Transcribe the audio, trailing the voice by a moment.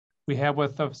We have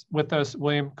with us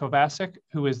William Kovacic,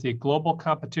 who is the Global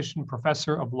Competition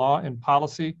Professor of Law and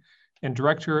Policy and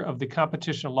Director of the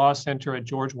Competition Law Center at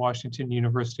George Washington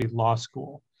University Law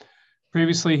School.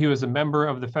 Previously, he was a member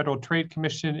of the Federal Trade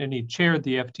Commission and he chaired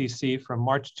the FTC from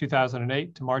March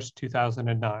 2008 to March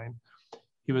 2009.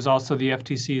 He was also the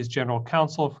FTC's general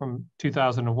counsel from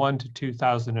 2001 to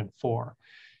 2004.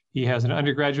 He has an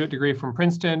undergraduate degree from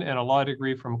Princeton and a law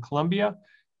degree from Columbia,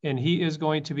 and he is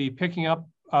going to be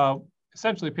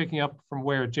essentially picking up from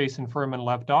where Jason Furman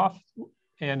left off.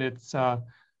 And it's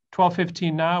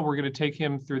 12:15 now. We're going to take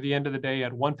him through the end of the day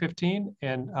at 1:15.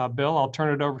 And Bill, I'll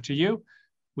turn it over to you.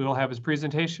 We will have his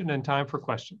presentation and time for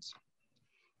questions.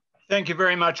 Thank you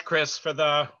very much, Chris, for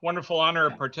the wonderful honor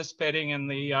of participating in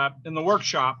the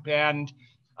workshop. And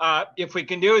if we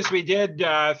can do as we did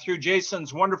through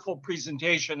Jason's wonderful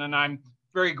presentation, and I'm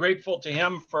very grateful to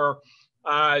him for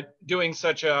doing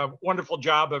such a wonderful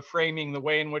job of framing the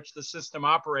way in which the system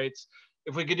operates.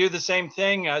 If we could do the same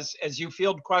thing as you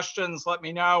field questions, let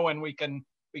me know, and we can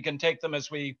take them as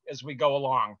we go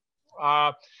along.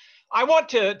 I want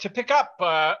to pick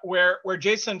up where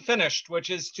Jason finished, which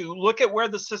is to look at where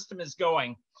the system is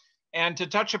going and to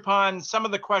touch upon some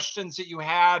of the questions that you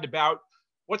had about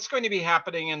what's going to be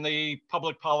happening in the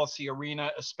public policy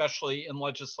arena, especially in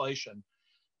legislation.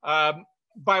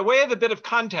 By way of a bit of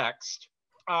context,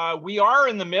 we are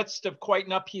in the midst of quite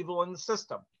an upheaval in the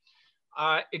system.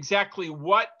 Exactly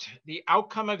what the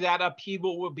outcome of that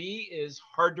upheaval will be is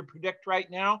hard to predict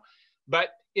right now,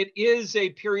 but it is a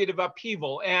period of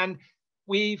upheaval. And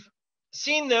we've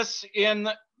seen this in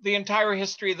the entire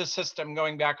history of the system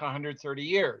going back 130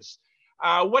 years.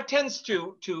 What tends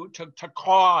to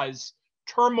cause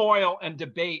turmoil and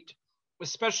debate,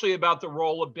 especially about the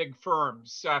role of big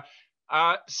firms?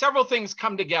 Several things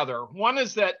come together. One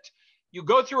is that you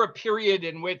go through a period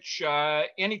in which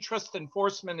antitrust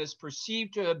enforcement is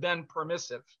perceived to have been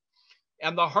permissive.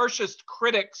 And the harshest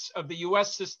critics of the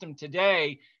US system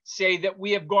today say that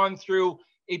we have gone through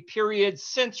a period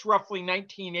since roughly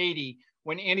 1980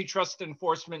 when antitrust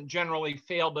enforcement generally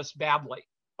failed us badly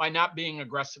by not being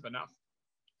aggressive enough.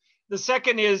 The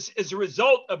second is, as a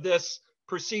result of this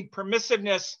perceived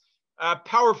permissiveness,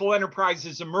 powerful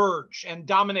enterprises emerge and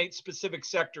dominate specific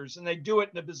sectors, and they do it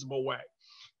in a visible way.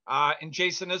 And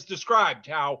Jason has described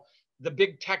how the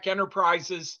big tech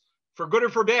enterprises, for good or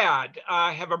for bad,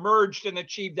 have emerged and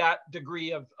achieved that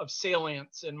degree of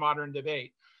salience in modern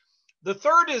debate. The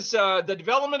third is the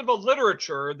development of a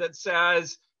literature that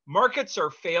says markets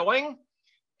are failing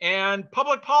and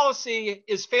public policy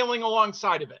is failing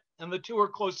alongside of it, and the two are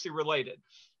closely related.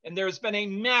 And there's been a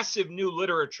massive new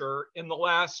literature in the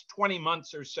last 20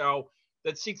 months or so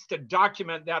that seeks to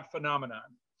document that phenomenon.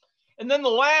 And then the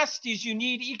last is you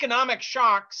need economic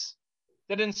shocks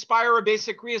that inspire a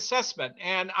basic reassessment.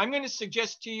 And I'm going to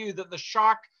suggest to you that the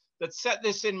shock that set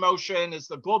this in motion is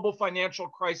the global financial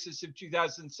crisis of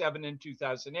 2007 and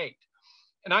 2008.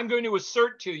 And I'm going to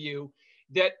assert to you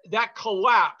that that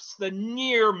collapse, the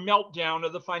near meltdown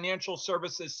of the financial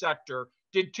services sector,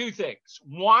 did two things.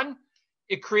 One,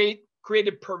 it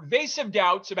created pervasive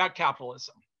doubts about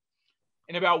capitalism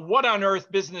and about what on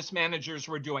earth business managers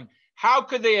were doing. How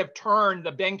could they have turned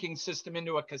the banking system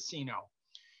into a casino?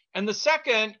 And the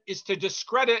second is to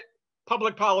discredit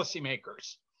public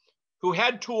policymakers who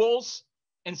had tools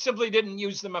and simply didn't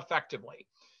use them effectively.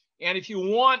 And if you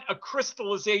want a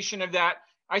crystallization of that,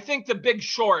 I think The Big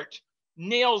Short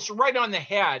nails right on the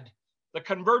head the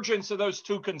convergence of those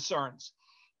two concerns.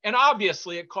 And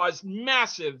obviously it caused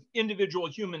massive individual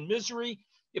human misery.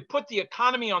 It put the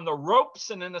economy on the ropes,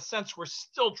 and in a sense, we're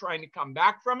still trying to come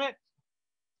back from it.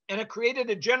 And it created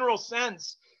a general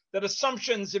sense that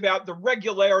assumptions about the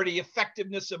regularity,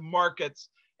 effectiveness of markets,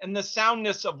 and the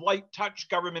soundness of light touch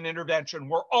government intervention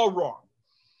were all wrong.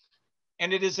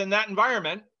 And it is in that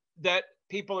environment that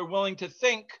people are willing to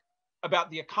think about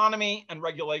the economy and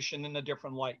regulation in a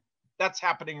different light. That's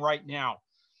happening right now.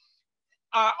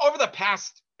 Over the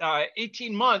past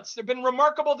 18 months, there have been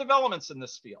remarkable developments in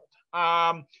this field.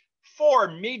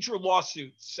 Three major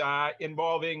lawsuits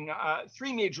involving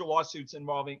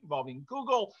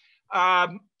Google.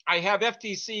 I have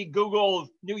FTC, Google,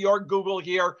 New York, Google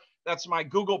here. That's my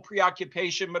Google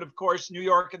preoccupation. But of course, New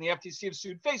York and the FTC have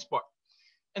sued Facebook.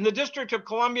 And the District of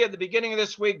Columbia at the beginning of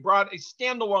this week brought a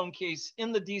standalone case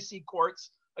in the DC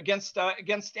courts against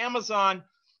Amazon.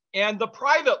 And the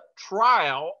private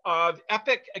trial of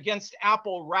Epic against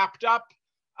Apple wrapped up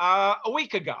a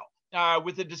week ago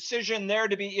with a decision there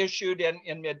to be issued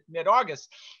in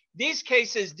mid-August. These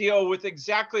cases deal with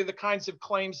exactly the kinds of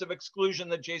claims of exclusion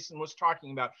that Jason was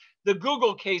talking about. The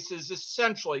Google cases,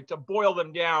 essentially, to boil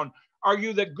them down,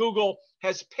 argue that Google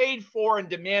has paid for and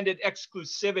demanded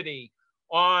exclusivity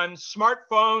on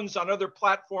smartphones, on other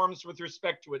platforms with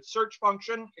respect to its search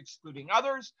function, excluding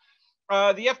others.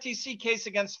 The FTC case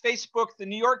against Facebook, the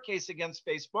New York case against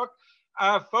Facebook,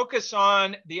 focus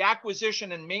on the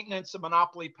acquisition and maintenance of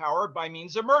monopoly power by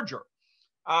means of merger.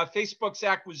 Facebook's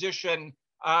acquisition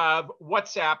of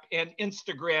WhatsApp and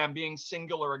Instagram being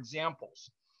singular examples.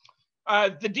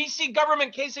 The DC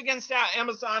government case against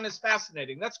Amazon is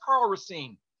fascinating. That's Carl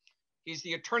Racine. He's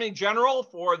the Attorney General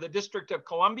for the District of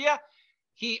Columbia.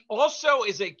 He also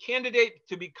is a candidate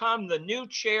to become the new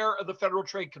chair of the Federal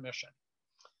Trade Commission.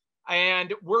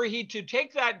 And were he to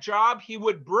take that job, he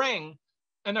would bring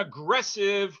an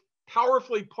aggressive,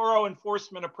 powerfully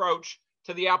pro-enforcement approach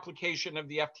to the application of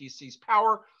the FTC's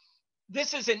power.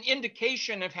 This is an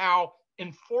indication of how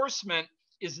enforcement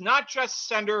is not just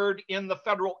centered in the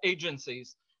federal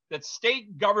agencies, that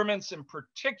state governments in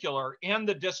particular and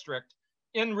the district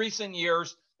in recent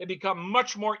years have become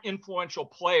much more influential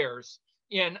players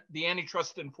in the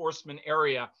antitrust enforcement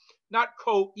area, not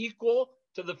co-equal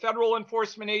to the federal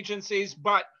enforcement agencies,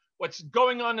 but what's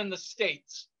going on in the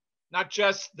states, not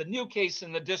just the new case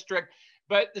in the district,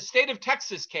 but the state of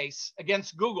Texas case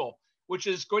against Google, which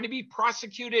is going to be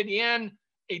prosecuted in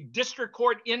a district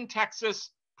court in Texas,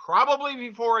 probably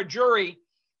before a jury,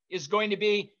 is going to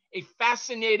be a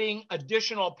fascinating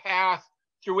additional path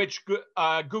through which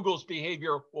Google's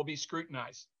behavior will be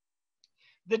scrutinized.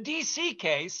 The DC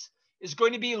case is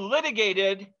going to be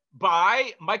litigated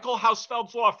by Michael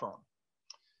Hausfeld's law firm.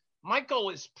 Michael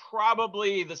is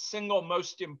probably the single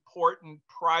most important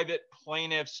private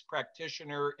plaintiffs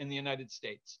practitioner in the United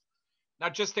States,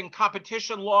 not just in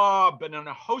competition law, but in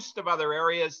a host of other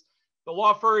areas. The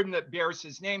law firm that bears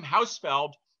his name,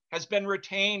 Hausfeld, has been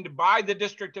retained by the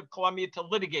District of Columbia to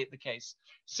litigate the case.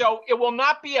 So it will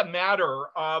not be a matter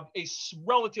of a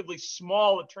relatively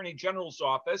small attorney general's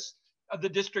office of the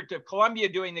District of Columbia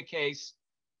doing the case.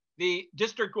 The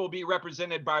district will be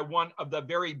represented by one of the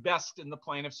very best in the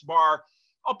plaintiff's bar.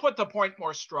 I'll put the point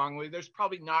more strongly. There's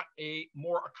probably not a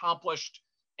more accomplished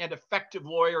and effective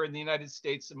lawyer in the United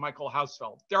States than Michael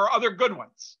Hausfeld. There are other good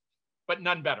ones, but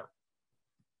none better.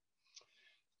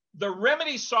 The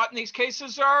remedies sought in these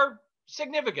cases are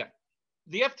significant.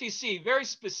 The FTC, very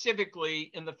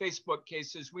specifically in the Facebook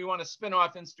cases, we want to spin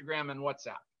off Instagram and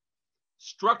WhatsApp.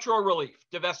 Structural relief,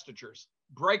 divestitures,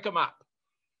 break them up.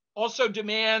 Also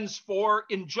demands for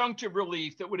injunctive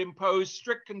relief that would impose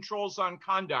strict controls on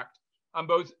conduct on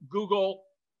both Google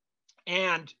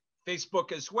and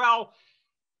Facebook as well.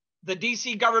 The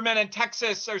DC government and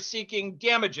Texas are seeking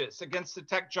damages against the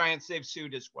tech giants they've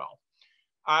sued as well.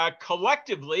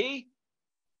 Collectively,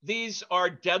 these are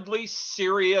deadly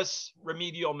serious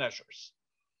remedial measures.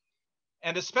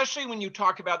 And especially when you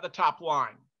talk about the top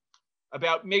line,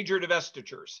 about major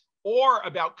divestitures, or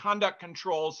about conduct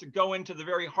controls that go into the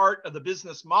very heart of the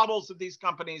business models of these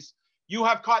companies, you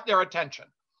have caught their attention.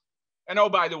 And oh,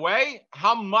 by the way,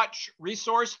 how much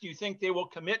resource do you think they will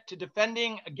commit to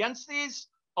defending against these?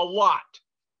 A lot,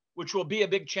 which will be a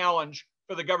big challenge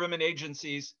for the government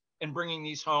agencies in bringing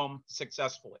these home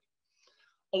successfully.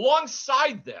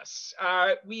 Alongside this,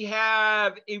 we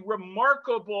have a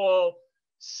remarkable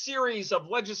series of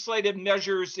legislative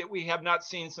measures that we have not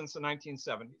seen since the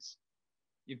 1970s.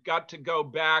 You've got to go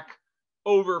back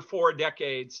over 4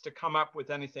 decades to come up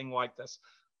with anything like this.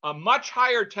 A much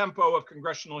higher tempo of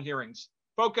congressional hearings,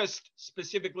 focused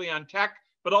specifically on tech,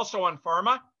 but also on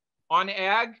pharma, on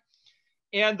ag.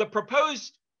 And the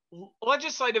proposed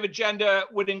legislative agenda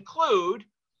would include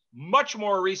much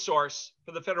more resource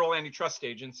for the federal antitrust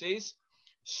agencies,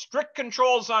 strict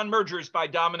controls on mergers by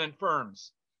dominant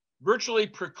firms, virtually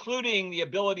precluding the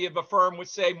ability of a firm with,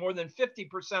 say, more than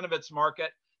 50% of its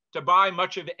market to buy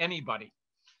much of anybody,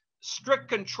 strict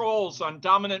controls on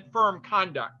dominant firm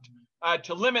conduct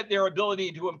to limit their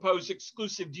ability to impose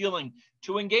exclusive dealing,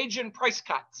 to engage in price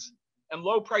cuts and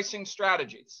low pricing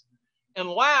strategies. And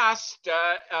last,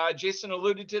 Jason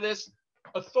alluded to this,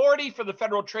 authority for the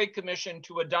Federal Trade Commission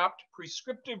to adopt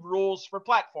prescriptive rules for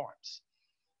platforms,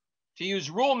 to use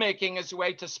rulemaking as a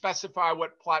way to specify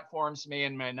what platforms may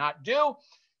and may not do.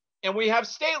 And we have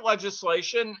state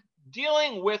legislation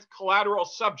dealing with collateral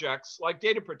subjects like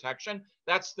data protection.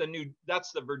 That's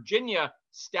the Virginia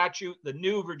statute, the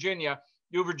New Virginia.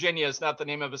 New Virginia is not the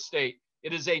name of a state.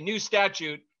 It is a new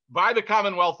statute by the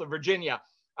Commonwealth of Virginia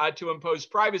to impose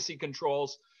privacy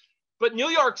controls. But New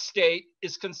York State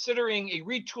is considering a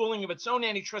retooling of its own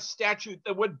antitrust statute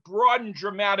that would broaden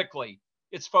dramatically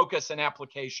its focus and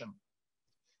application.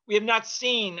 We have not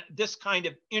seen this kind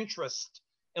of interest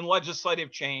in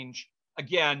legislative change,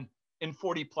 again, in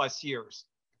 40 plus years.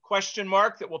 question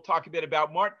mark that we'll talk a bit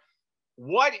about more.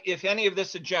 What, if any, of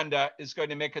this agenda is going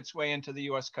to make its way into the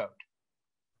US Code?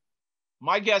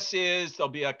 My guess is there'll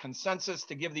be a consensus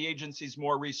to give the agencies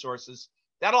more resources.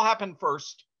 That'll happen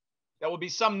first. That will be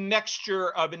some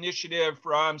mixture of initiative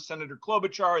from Senator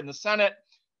Klobuchar in the Senate,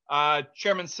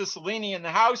 Chairman Cicilline in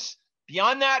the House.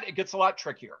 Beyond that, it gets a lot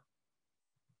trickier.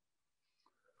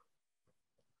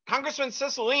 Congressman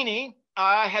Cicilline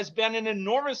has been an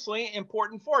enormously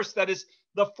important force. That is,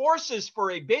 the forces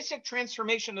for a basic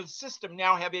transformation of the system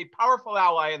now have a powerful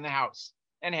ally in the House,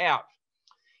 and have.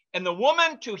 And the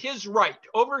woman to his right,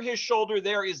 over his shoulder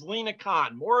there, is Lina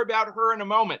Khan. More about her in a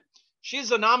moment.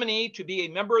 She's a nominee to be a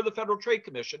member of the Federal Trade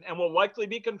Commission and will likely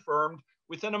be confirmed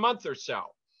within a month or so.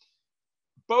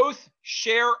 Both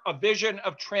share a vision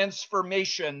of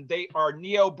transformation. They are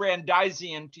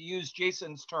neo-Brandeisian, to use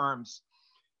Jason's terms.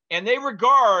 And they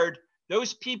regard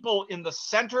those people in the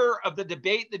center of the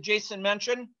debate that Jason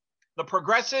mentioned, the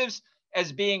progressives,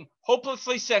 as being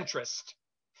hopelessly centrist,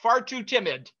 far too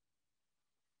timid,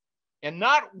 and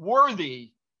not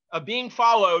worthy of being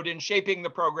followed in shaping the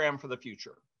program for the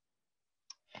future.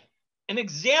 An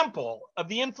example of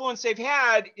the influence they've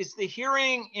had is the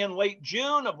hearing in late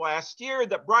June of last year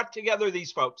that brought together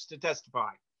these folks to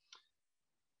testify.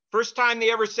 First time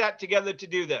they ever sat together to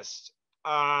do this.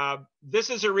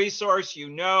 This is a resource you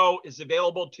know is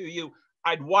available to you.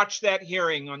 I'd watch that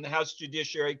hearing on the House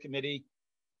Judiciary Committee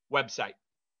website.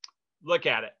 Look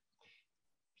at it.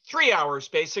 3 hours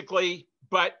basically,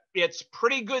 but it's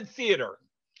pretty good theater.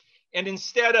 And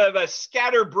instead of a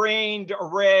scatterbrained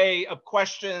array of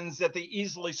questions that they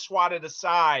easily swatted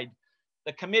aside,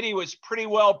 the committee was pretty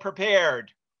well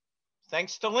prepared,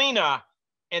 thanks to Lina,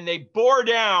 and they bore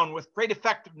down with great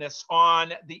effectiveness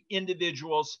on the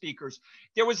individual speakers.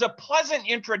 There was a pleasant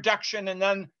introduction, and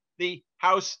then the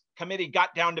House committee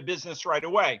got down to business right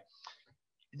away.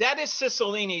 That is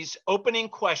Cicilline's opening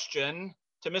question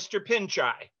to Mr.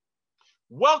 Pinchai.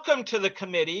 Welcome to the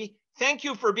committee. Thank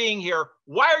you for being here.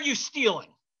 Why are you stealing?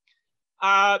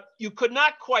 You could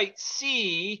not quite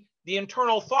see the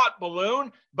internal thought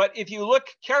balloon, but if you look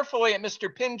carefully at Mr.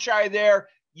 Pinchai there,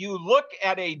 you look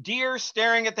at a deer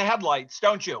staring at the headlights,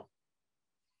 don't you?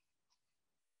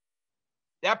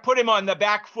 That put him on the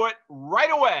back foot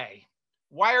right away.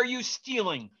 Why are you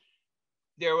stealing?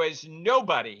 There was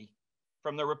nobody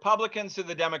from the Republicans to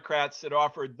the Democrats that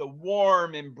offered the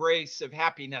warm embrace of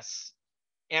happiness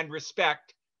and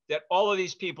respect that all of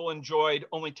these people enjoyed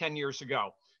only 10 years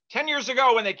ago. 10 years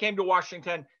ago, when they came to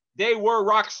Washington, they were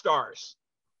rock stars.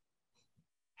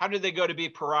 How did they go to be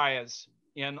pariahs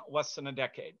in less than a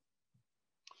decade?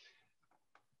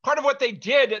 Part of what they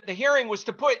did at the hearing was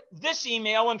to put this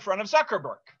email in front of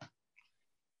Zuckerberg.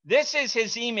 This is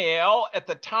his email at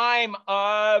the time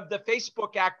of the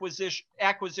Facebook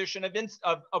acquisition of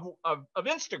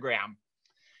Instagram,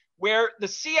 where the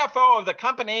CFO of the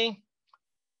company,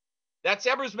 that's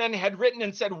Ebersman, had written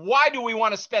and said, why do we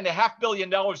want to spend $500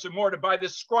 million or more to buy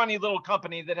this scrawny little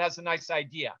company that has a nice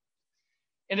idea?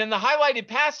 And in the highlighted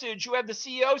passage, you have the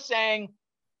CEO saying,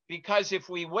 because if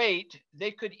we wait,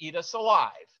 they could eat us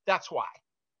alive. That's why.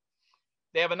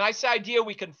 They have a nice idea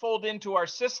we can fold into our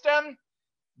system,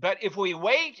 but if we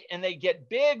wait and they get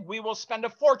big, we will spend a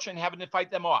fortune having to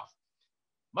fight them off.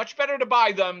 Much better to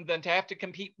buy them than to have to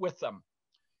compete with them.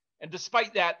 And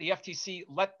despite that, the FTC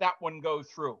let that one go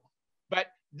through. But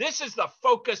this is the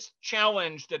focused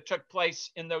challenge that took place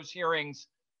in those hearings,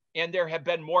 and there have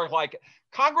been more like it.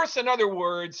 Congress, in other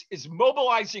words, is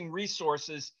mobilizing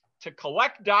resources to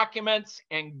collect documents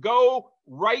and go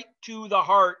right to the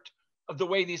heart of the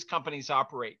way these companies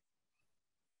operate.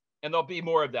 And there'll be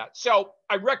more of that. So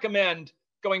I recommend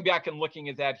going back and looking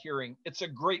at that hearing. It's a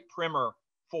great primer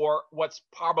for what's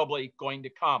probably going to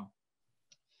come.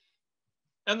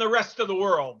 And the rest of the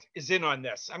world is in on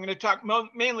this. I'm going to talk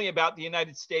mainly about the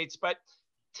United States, but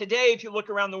today, if you look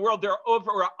around the world, there are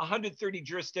over 130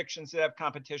 jurisdictions that have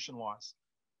competition laws.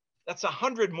 That's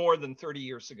 100 more than 30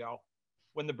 years ago,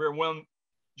 when the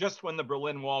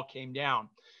Berlin Wall came down.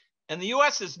 And the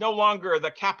US is no longer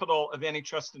the capital of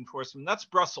antitrust enforcement. That's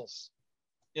Brussels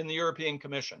in the European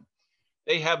Commission.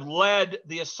 They have led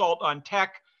the assault on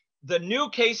tech. The new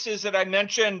cases that I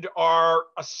mentioned are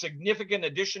a significant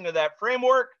addition to that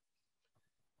framework.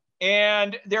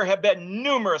 And there have been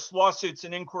numerous lawsuits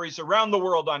and inquiries around the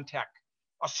world on tech.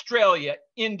 Australia,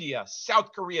 India,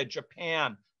 South Korea,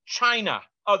 Japan, China,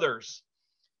 others.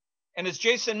 And as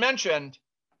Jason mentioned,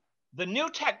 the new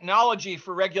technology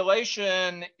for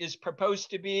regulation is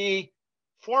proposed to be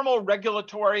formal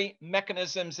regulatory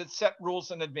mechanisms that set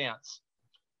rules in advance.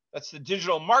 That's the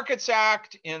Digital Markets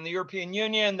Act in the European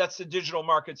Union. That's the Digital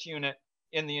Markets Unit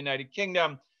in the United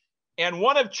Kingdom. And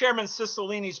one of Chairman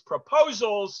Cicilline's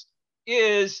proposals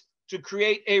is to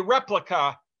create a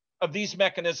replica of these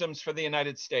mechanisms for the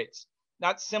United States,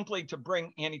 not simply to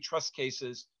bring antitrust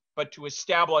cases, but to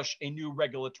establish a new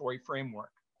regulatory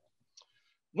framework.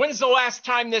 When's the last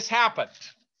time this happened?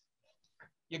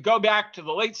 You go back to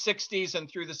the late 60s and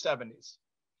through the 70s.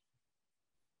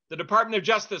 The Department of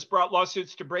Justice brought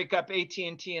lawsuits to break up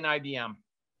AT&T and IBM.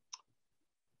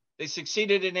 They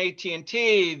succeeded in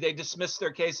AT&T. They dismissed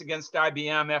their case against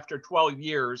IBM after 12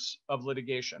 years of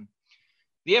litigation.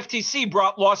 The FTC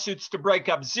brought lawsuits to break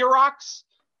up Xerox,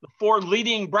 the 4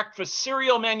 leading breakfast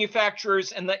cereal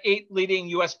manufacturers, and the 8 leading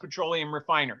US petroleum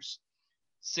refiners.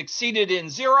 Succeeded in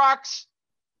Xerox.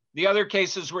 The other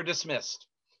cases were dismissed.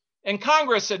 And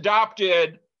Congress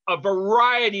adopted a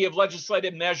variety of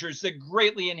legislative measures that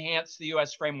greatly enhanced the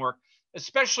US framework,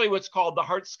 especially what's called the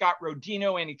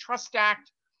Hart-Scott-Rodino Antitrust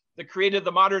Act that created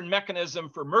the modern mechanism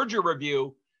for merger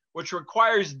review, which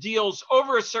requires deals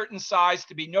over a certain size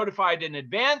to be notified in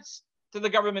advance to the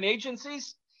government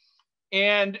agencies,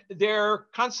 and their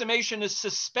consummation is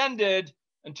suspended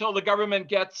until the government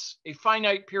gets a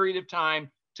finite period of time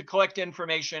to collect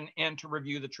information and to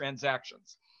review the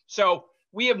transactions. So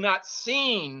we have not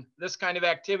seen this kind of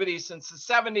activity since the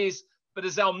 70s, but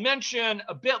as I'll mention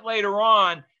a bit later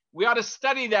on, we ought to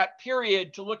study that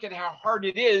period to look at how hard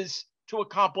it is to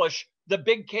accomplish the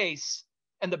big case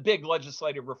and the big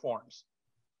legislative reforms.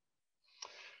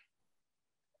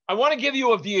 I want to give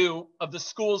you a view of the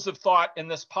schools of thought in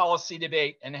this policy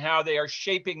debate and how they are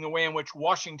shaping the way in which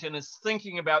Washington is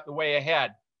thinking about the way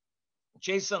ahead.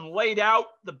 Jason laid out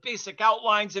the basic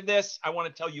outlines of this. I want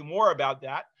to tell you more about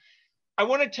that. I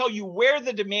want to tell you where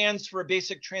the demands for a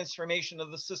basic transformation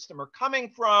of the system are coming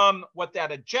from, what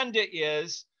that agenda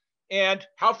is, and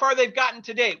how far they've gotten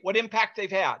to date, what impact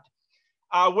they've had.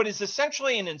 What is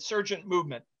essentially an insurgent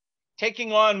movement,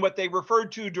 taking on what they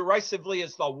referred to derisively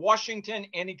as the Washington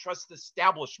antitrust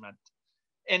establishment,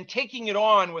 and taking it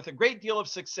on with a great deal of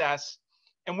success,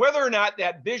 and whether or not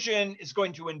that vision is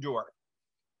going to endure.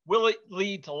 Will it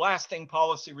lead to lasting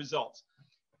policy results?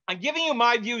 I'm giving you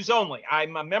my views only.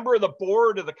 I'm a member of the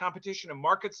board of the Competition and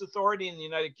Markets Authority in the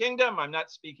United Kingdom. I'm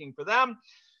not speaking for them,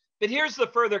 but here's the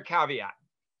further caveat.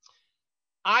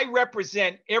 I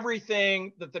represent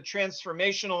everything that the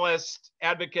transformationalist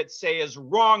advocates say is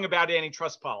wrong about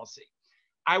antitrust policy.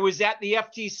 I was at the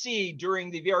FTC during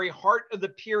the very heart of the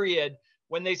period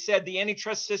when they said the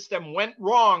antitrust system went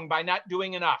wrong by not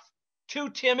doing enough. Too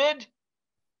timid,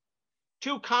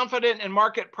 too confident in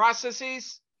market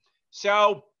processes.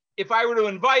 So if I were to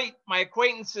invite my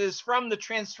acquaintances from the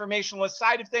transformationalist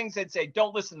side of things, I'd say,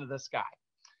 don't listen to this guy.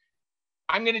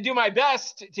 I'm going to do my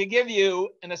best to give you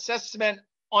an assessment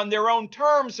on their own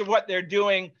terms of what they're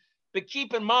doing, but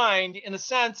keep in mind, in a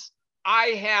sense, I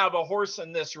have a horse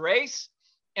in this race,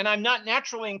 and I'm not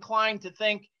naturally inclined to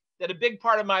think that a big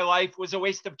part of my life was a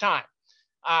waste of time.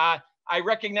 I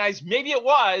recognize maybe it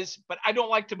was, but I don't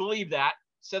like to believe that.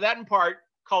 So that in part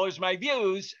colors my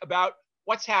views about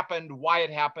what's happened, why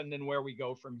it happened, and where we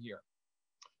go from here.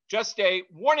 Just a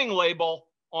warning label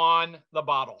on the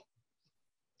bottle.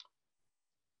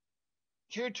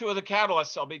 Here are 2 of the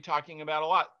catalysts I'll be talking about a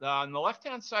lot. On the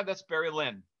left-hand side, that's Barry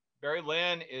Lynn. Barry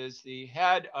Lynn is the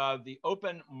head of the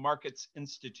Open Markets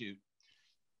Institute.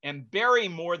 And Barry,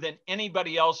 more than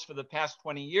anybody else for the past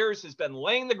 20 years, has been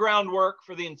laying the groundwork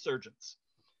for the insurgents.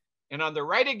 And on the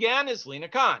right again is Lina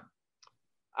Khan.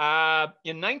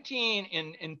 In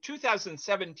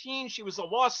 2017, she was a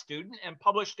law student and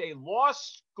published a law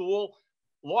school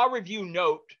law review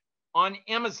note on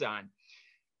Amazon.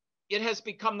 It has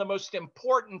become the most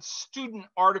important student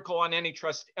article on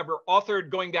antitrust ever authored,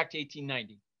 going back to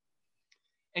 1890.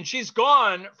 And she's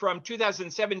gone from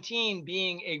 2017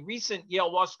 being a recent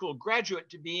Yale Law School graduate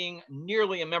to being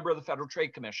nearly a member of the Federal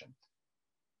Trade Commission,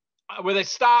 where they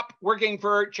stopped working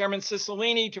for Chairman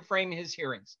Cicilline to frame his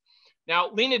hearings. Now,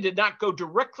 Lina did not go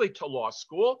directly to law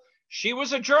school. She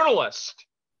was a journalist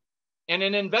and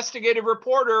an investigative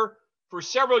reporter for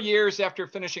several years after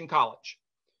finishing college.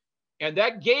 And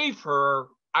that gave her,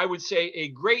 I would say, a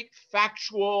great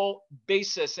factual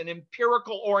basis, an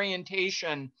empirical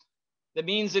orientation that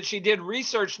means that she did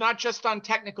research not just on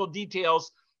technical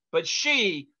details, but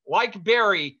she, like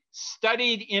Barry,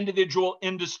 studied individual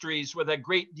industries with a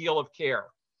great deal of care.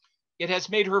 It has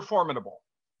made her formidable.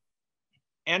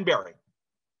 And Barry.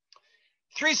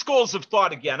 3 schools of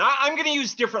thought again. I'm going to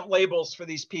use different labels for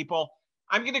these people.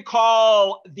 I'm going to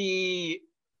call the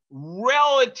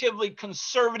relatively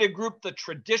conservative group the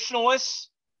traditionalists.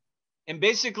 And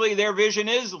basically their vision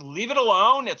is leave it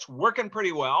alone. It's working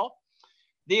pretty well.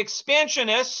 The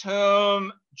expansionists,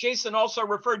 whom Jason also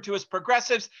referred to as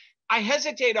progressives, I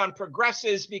hesitate on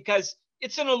progressives because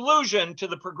it's an allusion to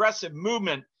the progressive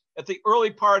movement at the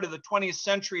early part of the 20th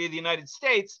century of the United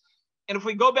States. And if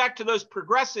we go back to those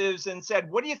progressives and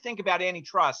said, what do you think about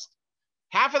antitrust?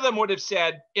 Half of them would have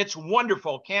said, it's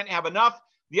wonderful, can't have enough.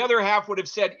 The other half would have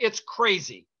said, it's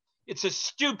crazy. It's a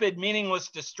stupid, meaningless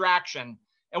distraction.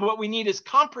 And what we need is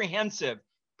comprehensive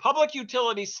public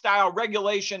utility style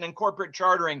regulation and corporate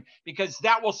chartering, because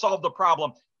that will solve the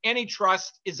problem.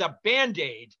 Antitrust is a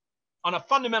Band-Aid on a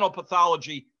fundamental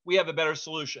pathology. We have a better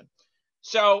solution.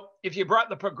 So if you brought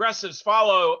the progressives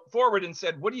forward and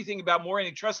said, what do you think about more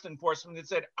antitrust enforcement? They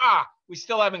said, we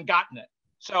still haven't gotten it.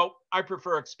 So I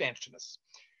prefer expansionists.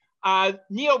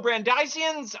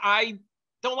 Neo-Brandeisians, I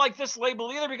don't like this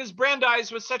label either, because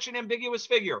Brandeis was such an ambiguous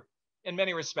figure in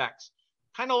many respects.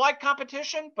 Kind of like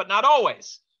competition, but not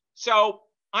always. So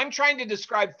I'm trying to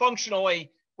describe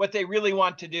functionally what they really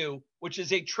want to do, which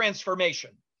is a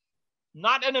transformation,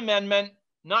 not an amendment,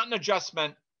 not an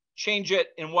adjustment. Change it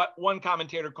in what one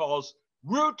commentator calls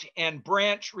root and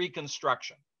branch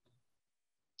reconstruction.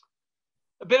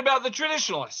 A bit about the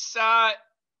traditionalists.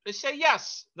 They say,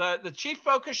 yes, the chief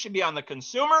focus should be on the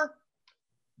consumer,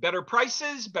 better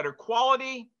prices, better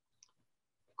quality,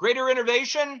 greater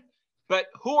innovation. But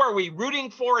who are we rooting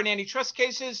for in antitrust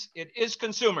cases? It is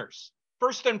consumers,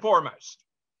 first and foremost.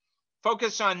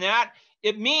 Focus on that.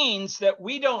 It means that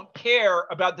we don't care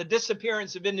about the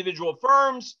disappearance of individual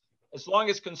firms as long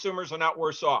as consumers are not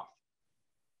worse off.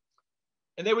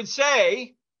 And they would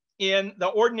say, in the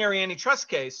ordinary antitrust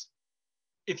case,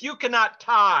 if you cannot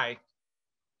tie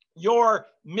your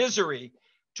misery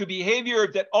to behavior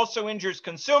that also injures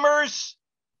consumers,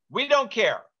 we don't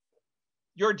care.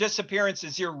 Your disappearance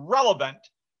is irrelevant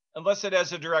unless it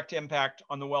has a direct impact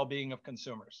on the well-being of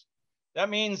consumers. That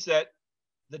means that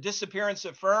the disappearance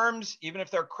of firms, even if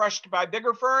they're crushed by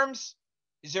bigger firms,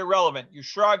 is irrelevant. You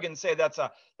shrug and say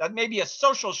that may be a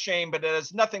social shame, but it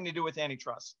has nothing to do with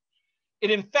antitrust.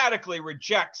 It emphatically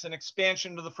rejects an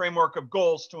expansion of the framework of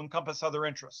goals to encompass other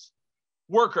interests.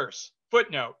 Workers,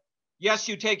 footnote. Yes,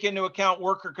 you take into account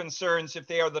worker concerns if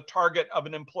they are the target of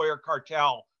an employer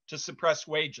cartel to suppress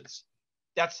wages.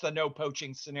 That's the no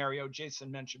poaching scenario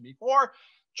Jason mentioned before.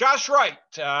 Josh Wright,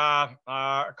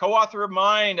 a co-author of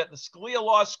mine at the Scalia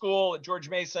Law School at George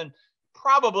Mason,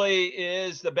 probably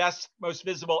is the best, most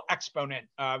visible exponent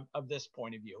of this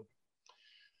point of view.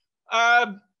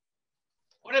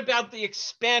 What about the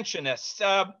expansionists?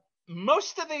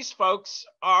 Most of these folks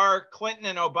are Clinton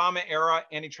and Obama era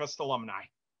antitrust alumni.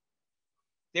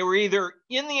 They were either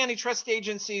in the antitrust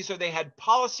agencies or they had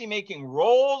policymaking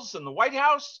roles in the White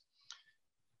House.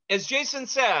 As Jason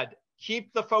said,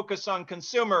 keep the focus on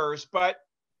consumers, but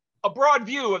a broad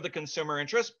view of the consumer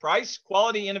interest, price,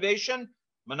 quality, innovation,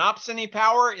 monopsony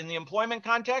power in the employment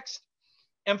context,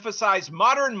 emphasize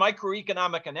modern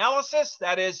microeconomic analysis.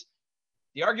 That is,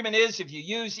 the argument is if you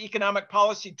use economic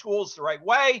policy tools the right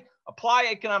way, apply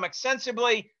economics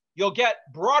sensibly, you'll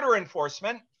get broader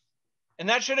enforcement. And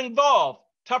that should involve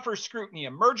tougher scrutiny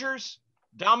of mergers,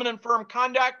 dominant firm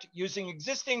conduct using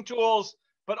existing tools,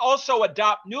 but also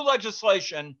adopt new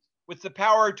legislation with the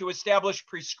power to establish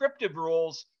prescriptive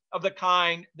rules of the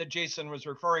kind that Jason was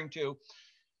referring to.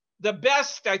 The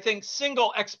best, I think,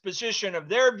 single exposition of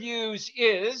their views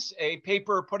is a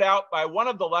paper put out by one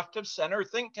of the left of center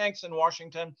think tanks in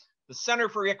Washington, the Center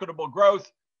for Equitable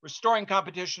Growth, Restoring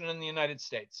Competition in the United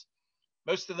States.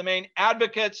 Most of the main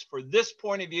advocates for this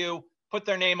point of view put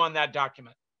their name on that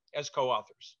document as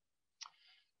co-authors.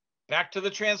 Back to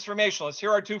the transformationalists.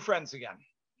 Here are two friends again,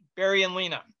 Barry and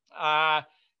Lena.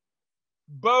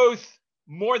 Both,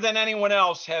 more than anyone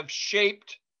else, have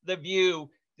shaped the view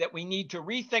that we need to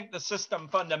rethink the system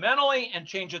fundamentally and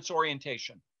change its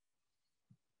orientation.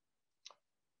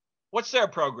 What's their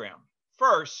program?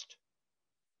 First,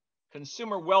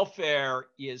 consumer welfare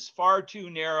is far too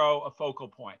narrow a focal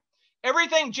point.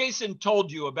 Everything Jason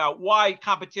told you about why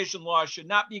competition law should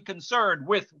not be concerned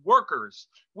with workers,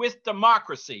 with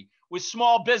democracy, with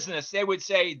small business, they would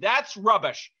say, that's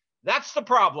rubbish. That's the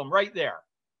problem right there.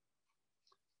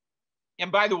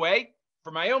 And by the way,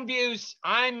 for my own views,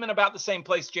 I'm in about the same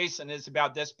place Jason is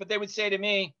about this, but they would say to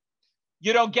me,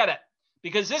 you don't get it,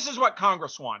 because this is what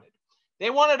Congress wanted.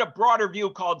 They wanted a broader view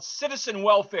called citizen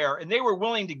welfare, and they were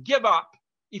willing to give up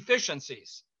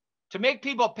efficiencies to make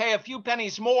people pay a few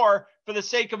pennies more for the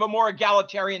sake of a more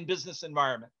egalitarian business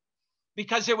environment,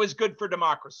 because it was good for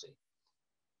democracy.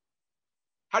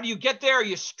 How do you get there?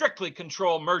 You strictly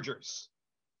control mergers.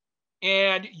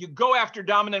 And you go after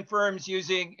dominant firms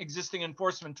using existing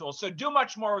enforcement tools. So do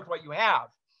much more with what you have.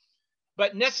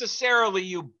 But necessarily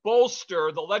you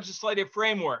bolster the legislative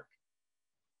framework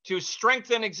to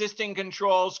strengthen existing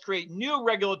controls, create new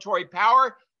regulatory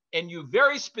power, and you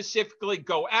very specifically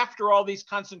go after all these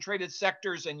concentrated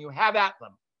sectors and you have at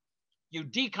them. You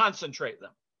deconcentrate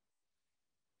them.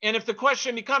 And if the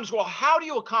question becomes, well, how do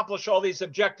you accomplish all these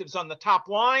objectives on the top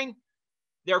line?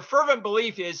 Their fervent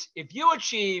belief is if you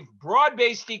achieve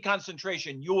broad-based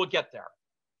deconcentration, you will get there.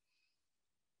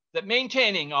 That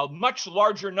maintaining a much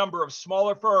larger number of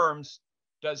smaller firms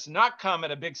does not come at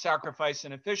a big sacrifice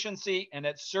in efficiency, and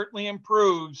it certainly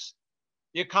improves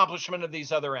the accomplishment of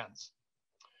these other ends.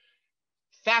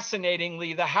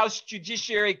 Fascinatingly, the House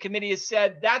Judiciary Committee has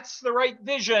said that's the right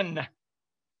vision.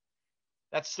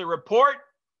 That's the report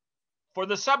for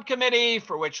the subcommittee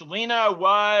for which Lena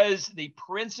was the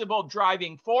principal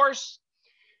driving force.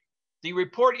 The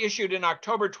report issued in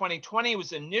October 2020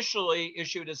 was initially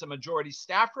issued as a majority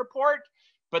staff report,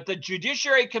 but the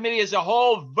Judiciary Committee as a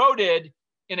whole voted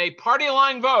in a party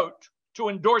line vote to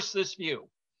endorse this view.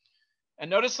 And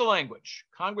notice the language.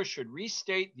 Congress should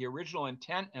restate the original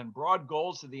intent and broad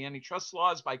goals of the antitrust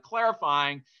laws by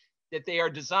clarifying that they are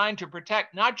designed to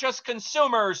protect not just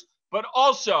consumers, but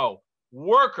also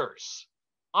workers,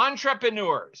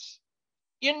 entrepreneurs,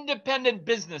 independent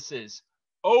businesses,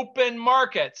 open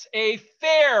markets, a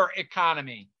fair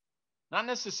economy, not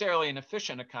necessarily an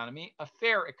efficient economy, a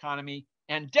fair economy,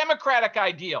 and democratic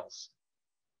ideals.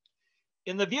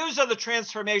 In the views of the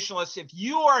transformationalists, if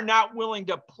you are not willing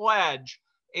to pledge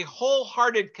a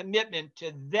wholehearted commitment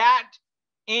to that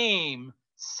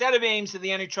set of aims of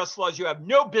the antitrust laws, you have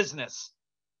no business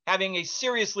having a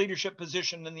serious leadership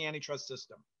position in the antitrust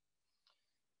system.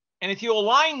 And if you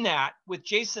align that with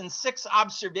Jason's 6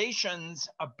 observations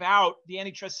about the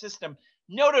antitrust system,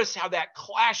 notice how that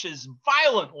clashes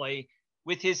violently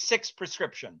with his 6th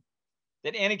prescription,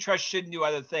 that antitrust shouldn't do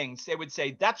other things. They would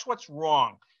say, that's what's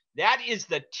wrong. That is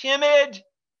the timid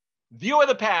view of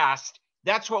the past.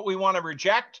 That's what we want to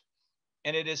reject.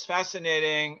 And it is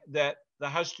fascinating that the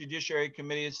House Judiciary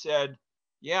Committee has said,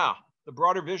 yeah, the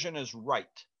broader vision is right.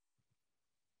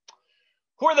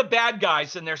 Who are the bad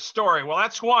guys in their story? Well,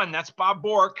 that's one. That's Bob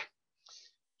Bork.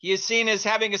 He is seen as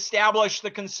having established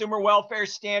the consumer welfare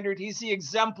standard. He's the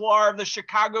exemplar of the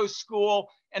Chicago school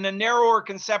and a narrower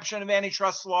conception of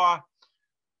antitrust law.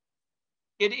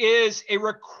 It is a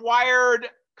required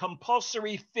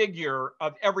compulsory figure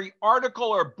of every article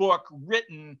or book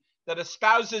written that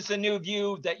espouses the new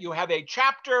view that you have a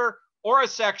chapter or a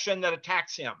section that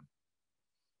attacks him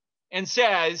and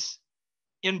says,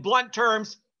 in blunt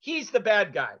terms, he's the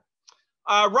bad guy.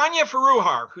 Rania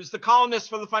Foroohar, who's the columnist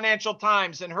for the Financial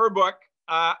Times, in her book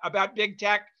about big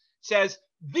tech, says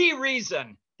the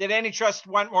reason that antitrust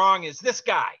went wrong is this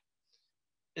guy,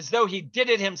 as though he did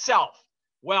it himself.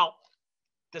 Well,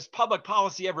 does public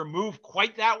policy ever move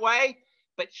quite that way?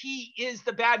 But he is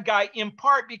the bad guy in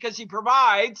part because he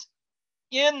provides,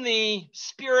 in the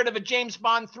spirit of a James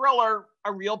Bond thriller,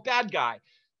 a real bad guy.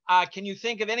 Can you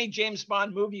think of any James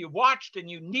Bond movie you've watched, and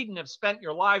you needn't have spent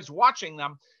your lives watching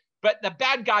them, but the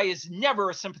bad guy is never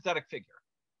a sympathetic figure.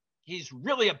 He's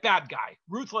really a bad guy,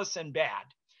 ruthless and bad.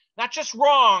 Not just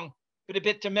wrong, but a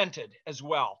bit demented as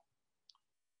well.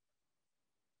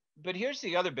 But here's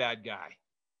the other bad guy.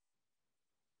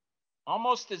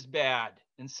 Almost as bad,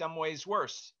 in some ways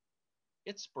worse.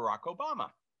 It's Barack Obama.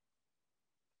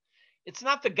 It's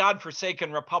not the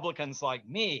godforsaken Republicans like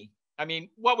me. I mean,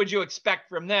 what would you expect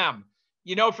from them?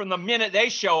 You know, from the minute they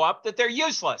show up that they're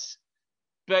useless.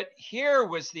 But here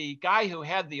was the guy who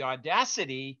had the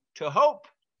audacity to hope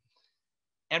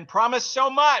and promise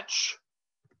so much.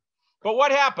 But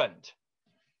what happened?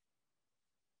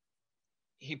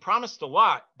 He promised a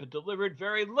lot, but delivered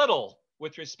very little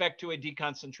with respect to a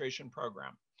deconcentration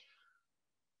program.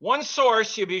 One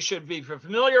source you should be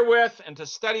familiar with and to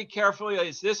study carefully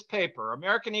is this paper,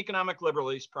 American Economic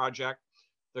Liberties Project,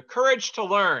 The Courage to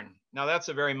Learn. Now that's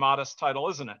a very modest title,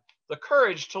 isn't it? The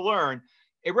Courage to Learn,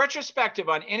 a retrospective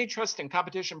on antitrust and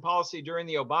competition policy during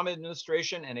the Obama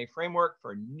administration and a framework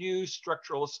for new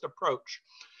structuralist approach.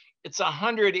 It's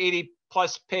 180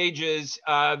 plus pages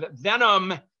of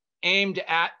venom aimed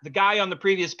at the guy on the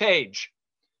previous page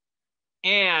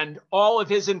and all of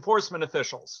his enforcement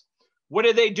officials. What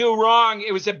did they do wrong?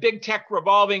 It was a big tech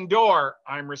revolving door.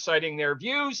 I'm reciting their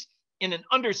views in an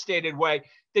understated way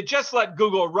that just let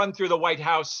Google run through the White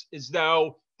House as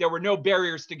though there were no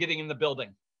barriers to getting in the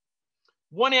building.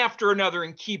 One after another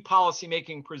in key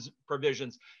policymaking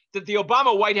provisions that the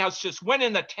Obama White House just went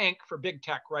in the tank for big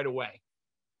tech right away.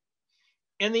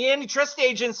 And the antitrust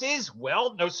agencies,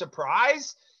 well, no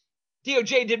surprise,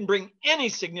 DOJ didn't bring any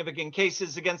significant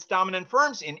cases against dominant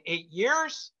firms in 8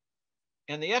 years.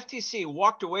 And the FTC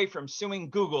walked away from suing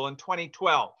Google in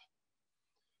 2012.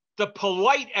 The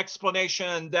polite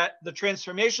explanation that the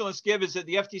transformationalists give is that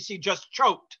the FTC just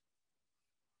choked.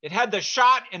 It had the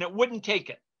shot and it wouldn't take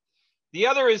it. The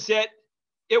other is that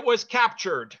it was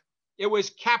captured. It was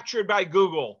captured by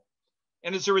Google.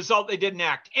 And as a result, they didn't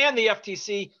act. And the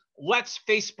FTC lets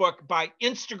Facebook buy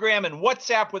Instagram and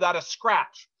WhatsApp without a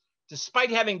scratch,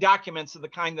 despite having documents of the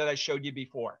kind that I showed you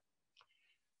before.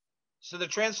 So the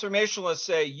transformationalists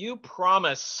say, you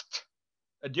promised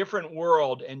a different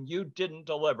world and you didn't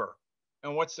deliver.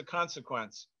 And what's the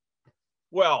consequence?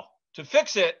 Well, to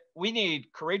fix it, we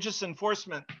need courageous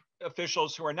enforcement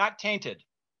officials who are not tainted.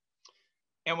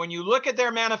 And when you look at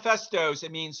their manifestos,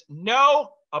 it means no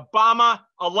Obama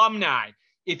alumni.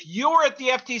 If you were at the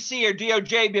FTC or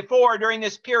DOJ before or during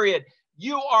this period,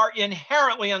 you are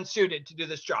inherently unsuited to do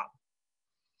this job.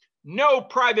 No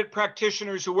private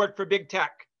practitioners who work for big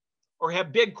tech or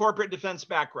have big corporate defense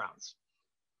backgrounds.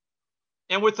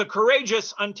 And with the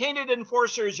courageous, untainted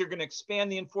enforcers, you're going to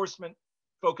expand the enforcement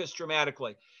focus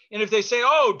dramatically. And if they say,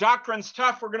 oh, doctrine's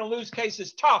tough, we're going to lose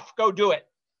cases, tough, go do it.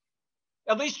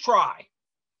 At least try.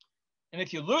 And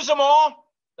if you lose them all,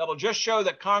 that'll just show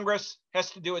that Congress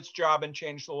has to do its job and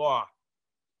change the law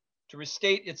to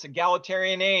restate its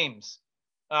egalitarian aims.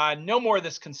 No more of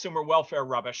this consumer welfare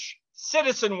rubbish.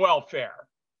 Citizen welfare,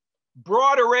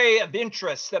 broad array of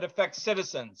interests that affect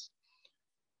citizens.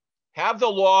 Have the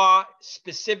law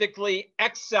specifically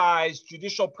excise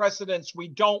judicial precedents we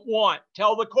don't want.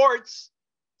 Tell the courts,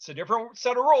 it's a different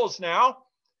set of rules now,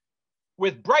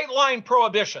 with bright line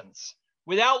prohibitions,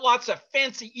 without lots of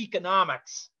fancy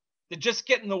economics that just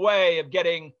get in the way of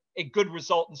getting a good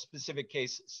result in specific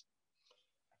cases.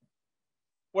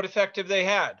 What effect have they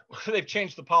had? They've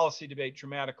changed the policy debate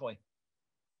dramatically.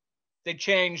 They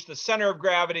changed the center of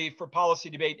gravity for policy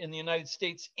debate in the United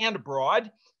States and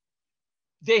abroad.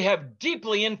 They have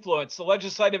deeply influenced the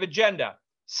legislative agenda.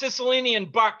 Cicilline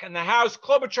and Buck in the House,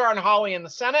 Klobuchar and Hawley in the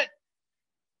Senate.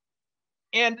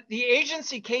 And the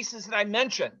agency cases that I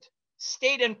mentioned,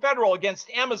 state and federal against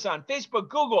Amazon, Facebook,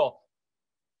 Google,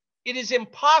 it is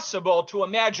impossible to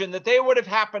imagine that they would have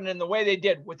happened in the way they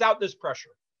did without this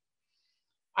pressure.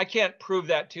 I can't prove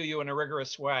that to you in a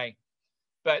rigorous way,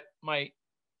 but my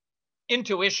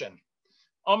intuition,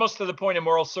 almost to the point of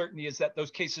moral certainty, is that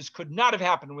those cases could not have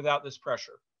happened without this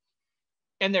pressure.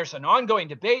 And there's an ongoing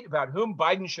debate about whom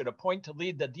Biden should appoint to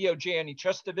lead the DOJ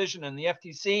Antitrust Division and the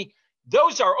FTC.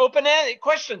 Those are open-ended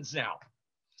questions now.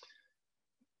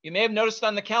 You may have noticed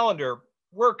on the calendar,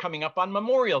 we're coming up on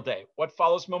Memorial Day. What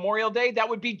follows Memorial Day? That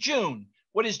would be June.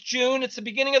 What is June? It's the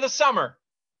beginning of the summer.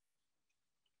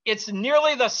 It's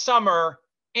nearly the summer,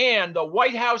 and the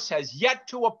White House has yet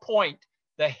to appoint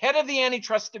the head of the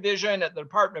Antitrust Division at the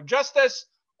Department of Justice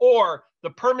or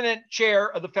the permanent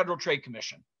chair of the Federal Trade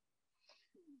Commission.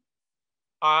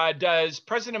 Does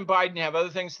President Biden have other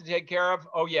things to take care of?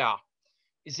 Oh, yeah.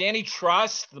 Is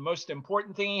antitrust the most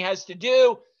important thing he has to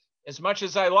do? As much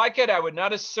as I like it, I would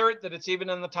not assert that it's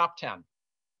even in the top 10.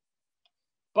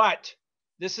 But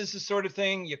this is the sort of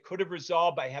thing you could have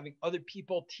resolved by having other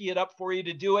people tee it up for you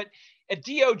to do it. At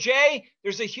DOJ,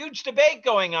 there's a huge debate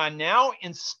going on now,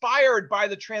 inspired by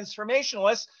the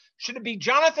transformationalists. Should it be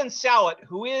Jonathan Sallet,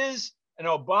 who is an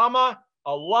Obama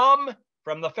alum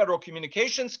from the Federal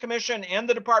Communications Commission and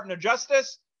the Department of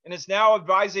Justice, and is now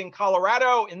advising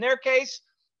Colorado in their case?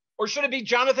 Or should it be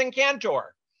Jonathan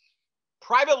Cantor?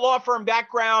 Private law firm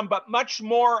background, but much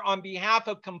more on behalf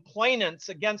of complainants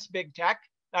against big tech,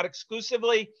 not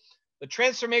exclusively. The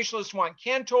transformationalists want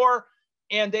Cantor,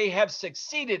 and they have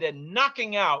succeeded in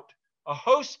knocking out a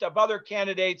host of other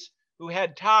candidates who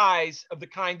had ties of the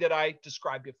kind that I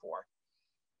described before.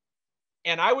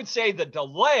 And I would say the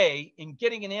delay in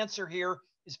getting an answer here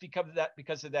is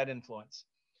because of that influence.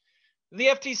 The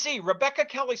FTC, Rebecca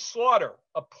Kelly Slaughter,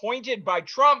 appointed by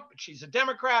Trump. She's a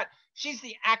Democrat. She's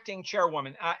the acting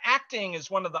chairwoman. Acting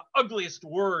is one of the ugliest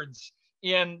words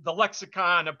in the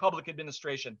lexicon of public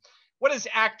administration. What does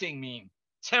acting mean?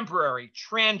 Temporary,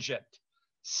 transient,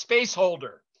 space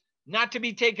holder, not to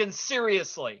be taken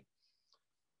seriously.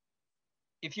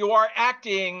 If you are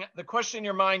acting, the question in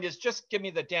your mind is, just give me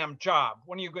the damn job.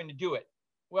 When are you going to do it?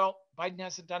 Well, Biden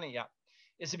hasn't done it yet.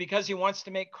 Is it because he wants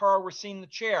to make Carl Racine the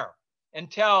chair and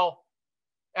tell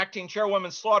acting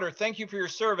chairwoman Slaughter, thank you for your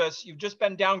service. You've just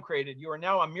been downgraded. You are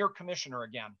now a mere commissioner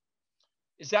again.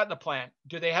 Is that the plan?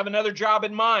 Do they have another job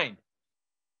in mind?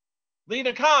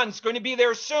 Lena Khan's going to be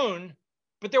there soon,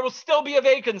 but there will still be a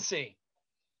vacancy.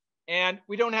 And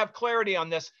we don't have clarity on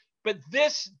this. But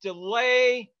this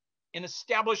delay in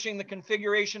establishing the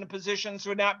configuration of positions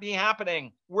would not be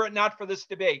happening were it not for this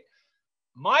debate.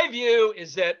 My view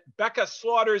is that Becca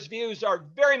Slaughter's views are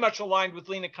very much aligned with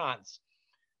Lena Khan's.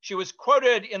 She was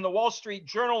quoted in the Wall Street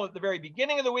Journal at the very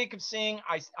beginning of the week of saying,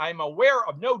 I'm aware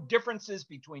of no differences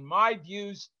between my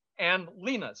views and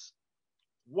Lena's.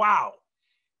 Wow.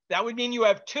 That would mean you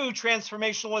have two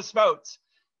transformationalist votes.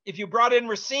 If you brought in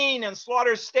Racine and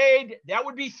Slaughter stayed, that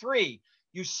would be three.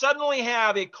 You suddenly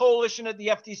have a coalition at the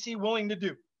FTC willing to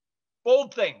do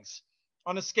bold things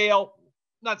on a scale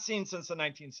not seen since the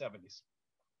 1970s.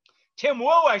 Tim Wu,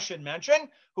 I should mention,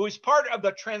 who is part of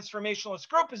the transformationalist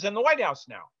group, is in the White House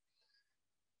now.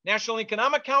 National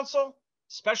Economic Council,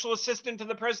 Special Assistant to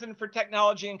the President for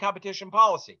Technology and Competition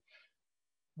Policy.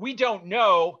 We don't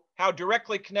know how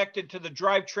directly connected to the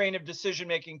drivetrain of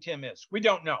decision-making Tim is. We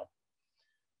don't know.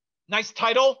 Nice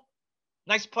title,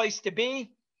 nice place to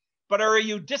be, but are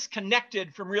you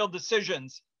disconnected from real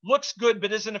decisions? Looks good,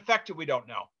 but isn't effective, we don't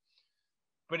know.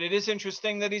 But it is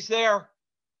interesting that he's there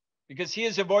because he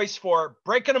is a voice for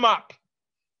breaking them up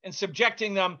and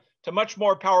subjecting them to much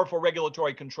more powerful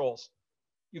regulatory controls.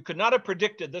 You could not have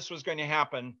predicted this was going to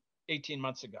happen 18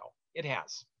 months ago. It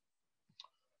has.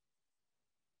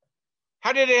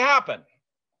 How did it happen?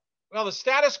 Well, the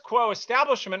status quo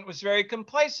establishment was very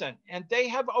complacent, and they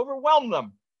have overwhelmed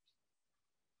them.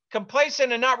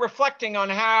 Complacent and not reflecting on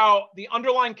how the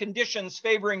underlying conditions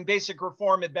favoring basic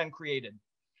reform had been created.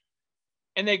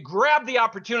 And they grabbed the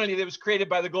opportunity that was created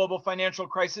by the global financial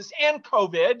crisis and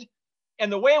COVID, and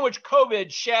the way in which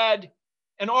COVID shed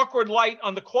an awkward light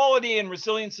on the quality and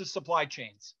resilience of supply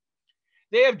chains.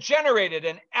 They have generated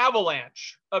an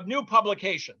avalanche of new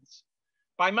publications.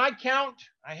 By my count,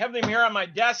 I have them here on my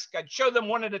desk. I'd show them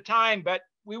one at a time, but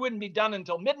we wouldn't be done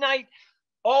until midnight.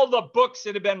 All the books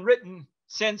that have been written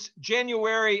since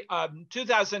January of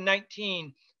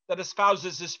 2019 that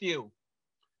espouses this view.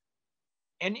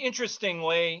 And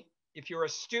interestingly, if you're a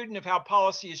student of how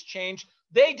policy has changed,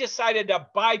 they decided to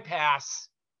bypass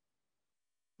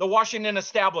the Washington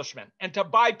establishment and to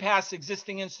bypass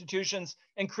existing institutions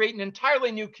and create an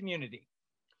entirely new community.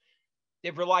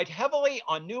 They've relied heavily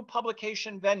on new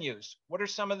publication venues. What are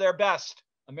some of their best?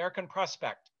 American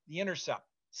Prospect, The Intercept,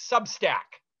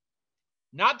 Substack.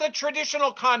 Not the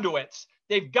traditional conduits.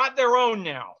 They've got their own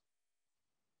now.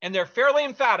 And they're fairly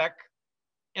emphatic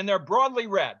and they're broadly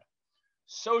read.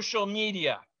 Social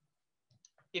media.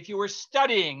 If you were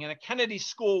studying in a Kennedy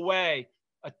School way,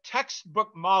 a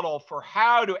textbook model for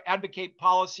how to advocate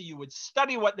policy, you would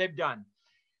study what they've done.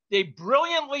 They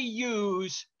brilliantly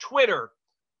use Twitter.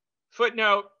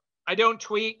 Footnote, I don't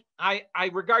tweet. I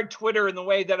regard Twitter in the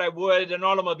way that I would an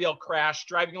automobile crash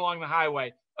driving along the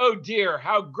highway. Oh dear,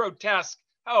 how grotesque.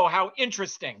 Oh, how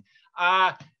interesting.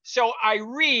 So I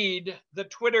read the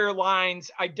Twitter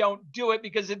lines. I don't do it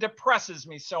because it depresses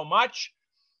me so much.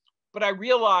 But I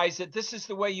realize that this is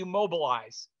the way you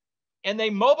mobilize. And they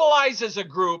mobilize as a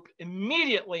group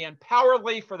immediately and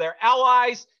powerfully for their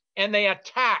allies, and they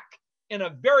attack in a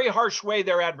very harsh way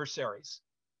their adversaries.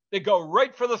 They go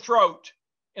right for the throat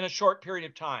in a short period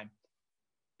of time.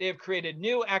 They have created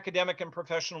new academic and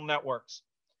professional networks.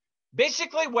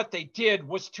 Basically, what they did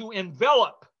was to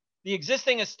envelop the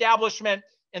existing establishment,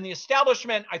 and the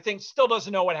establishment, I think, still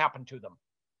doesn't know what happened to them.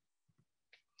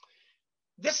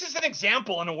 This is an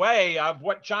example, in a way, of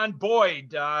what John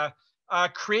Boyd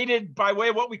created by way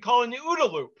of what we call an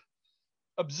OODA loop.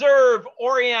 Observe,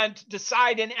 orient,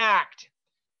 decide, and act.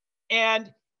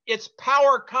 And its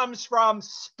power comes from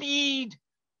speed,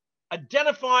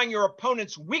 identifying your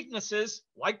opponent's weaknesses,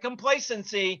 like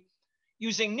complacency,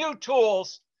 using new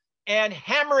tools, and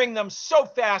hammering them so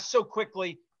fast, so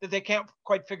quickly, that they can't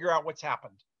quite figure out what's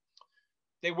happened.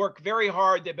 They work very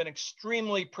hard. They've been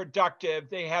extremely productive.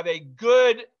 They have a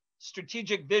good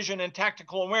strategic vision and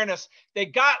tactical awareness. They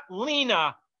got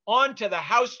Lena onto the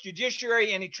House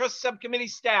Judiciary Antitrust Subcommittee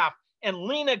staff, and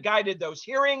Lena guided those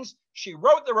hearings. She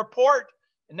wrote the report,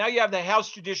 and now you have the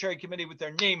House Judiciary Committee with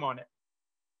their name on it,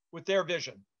 with their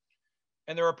vision.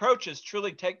 And their approach is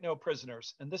truly take no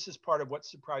prisoners. And this is part of what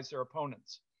surprised their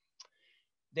opponents.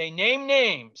 They name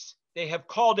names. They have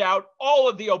called out all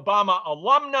of the Obama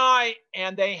alumni,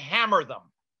 and they hammer them.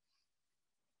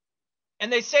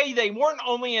 And they say they weren't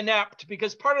only inept,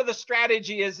 because part of the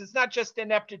strategy is it's not just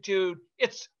ineptitude,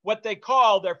 it's what they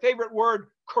call, their favorite word,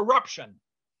 corruption.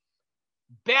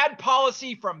 Bad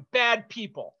policy from bad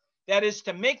people. That is,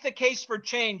 to make the case for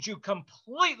change, you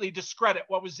completely discredit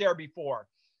what was there before.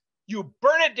 You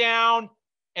burn it down,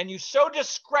 and you so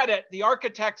discredit the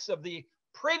architects of the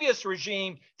previous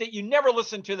regime that you never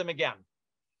listen to them again.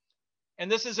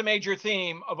 And this is a major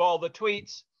theme of all the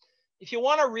tweets. If you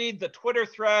want to read the Twitter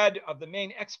thread of the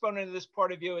main exponent of this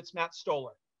point of view, it's Matt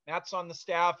Stoller. Matt's on the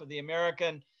staff of the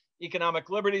American Economic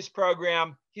Liberties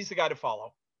Program. He's the guy to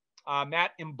follow.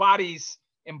 Matt embodies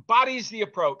the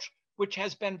approach. which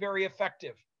has been very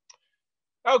effective.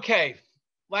 Okay,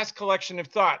 last collection of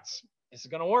thoughts. Is it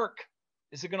going to work?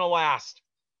 Is it going to last?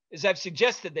 As I've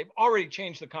suggested, they've already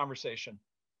changed the conversation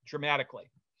dramatically.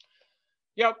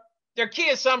 Their key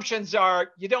assumptions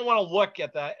are you don't want to look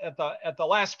at the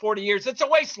last 40 years. It's a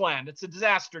wasteland. It's a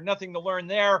disaster. Nothing to learn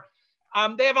there.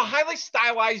 They have a highly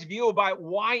stylized view about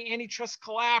why antitrust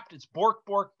collapsed. It's bork,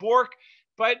 bork, bork,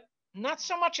 but not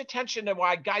so much attention to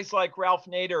why guys like Ralph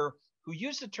Nader, who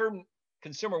used the term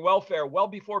consumer welfare well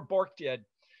before Bork did.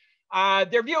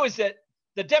 Their view is that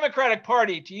the Democratic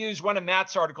Party, to use one of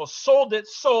Matt's articles, sold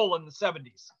its soul in the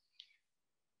 70s.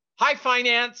 High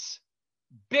finance,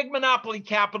 big monopoly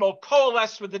capital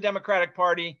coalesced with the Democratic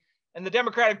Party, and the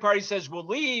Democratic Party says, we'll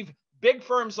leave big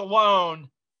firms alone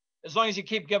as long as you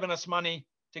keep giving us money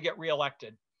to get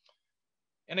reelected.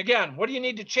 And again, what do you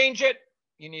need to change it?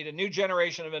 You need a new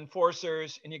generation of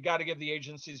enforcers, and you got to give the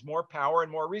agencies more power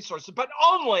and more resources, but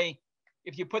only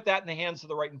if you put that in the hands of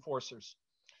the right enforcers.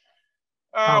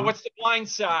 What's the blind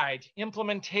side?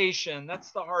 Implementation,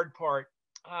 that's the hard part.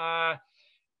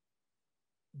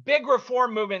 Big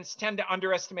reform movements tend to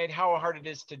underestimate how hard it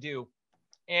is to do.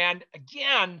 And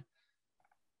again,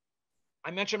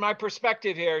 I mentioned my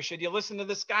perspective here. Should you listen to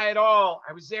this guy at all?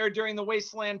 I was there during the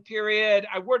wasteland period.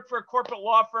 I worked for a corporate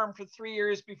law firm for 3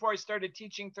 years before I started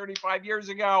teaching 35 years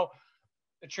ago.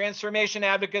 The transformation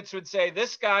advocates would say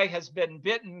this guy has been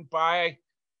bitten by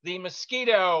the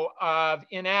mosquito of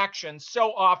inaction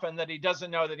so often that he doesn't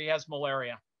know that he has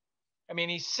malaria. I mean,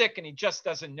 he's sick and he just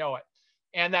doesn't know it.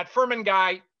 And that Furman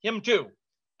guy, him too,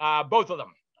 both of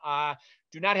them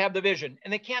do not have the vision,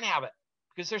 and they can't have it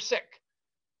because they're sick.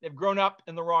 They've grown up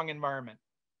in the wrong environment.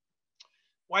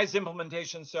 Why is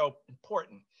implementation so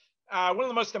important? One of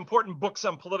the most important books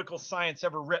on political science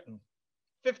ever written,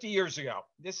 50 years ago.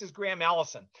 This is Graham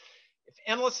Allison. If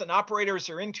analysts and operators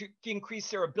are to increase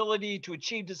their ability to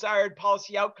achieve desired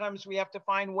policy outcomes, we have to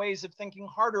find ways of thinking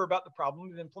harder about the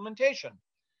problem of implementation.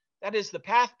 That is the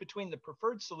path between the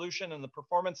preferred solution and the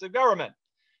performance of government.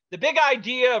 The big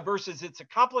idea versus its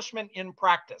accomplishment in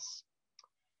practice.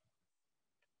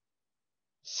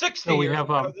 60 so we years have,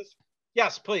 ago,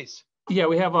 yes, please. Yeah,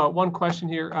 we have one question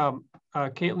here.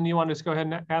 Caitlin, you want to just go ahead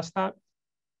and ask that?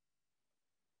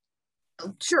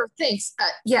 Sure, thanks.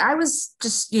 Yeah, I was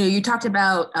just, you talked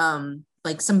about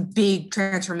like some big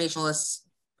transformationalist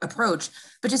approach,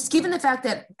 but just given the fact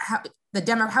that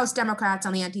the House Democrats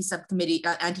on the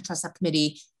antitrust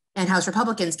subcommittee and House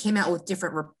Republicans came out with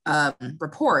different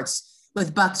reports,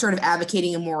 with Buck sort of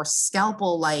advocating a more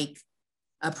scalpel-like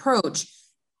approach.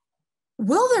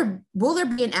 Will there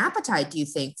be an appetite, do you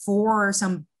think, for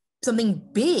something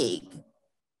big?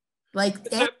 Like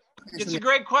it's a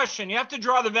great question. You have to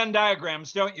draw the Venn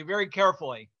diagrams, don't you, very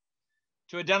carefully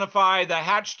to identify the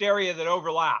hatched area that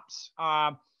overlaps.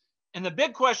 And the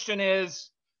big question is,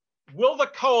 will the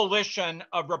coalition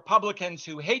of Republicans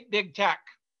who hate big tech,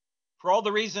 for all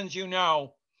the reasons you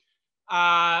know,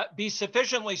 be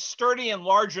sufficiently sturdy and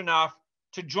large enough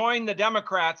to join the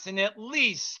Democrats in at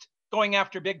least going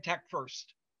after big tech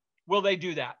first? Will they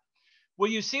do that? Will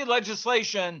you see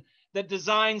legislation that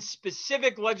designs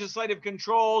specific legislative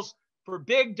controls for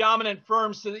big dominant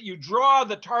firms so that you draw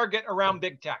the target around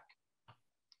big tech?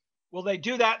 Will they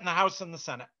do that in the House and the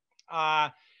Senate?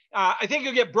 I think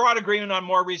you'll get broad agreement on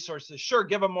more resources. Sure,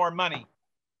 give them more money.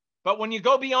 But when you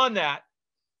go beyond that,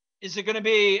 is it going to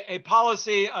be a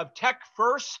policy of tech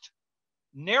first,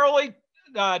 narrowly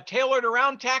tailored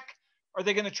around tech? Or are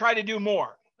they going to try to do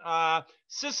more?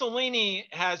 Cicilline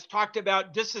has talked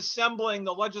about disassembling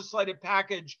the legislative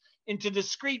package into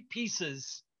discrete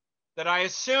pieces that I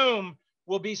assume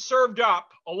will be served up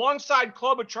alongside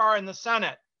Klobuchar in the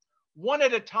Senate, one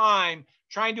at a time,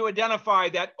 trying to identify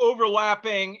that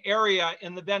overlapping area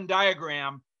in the Venn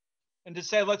diagram and to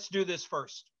say, let's do this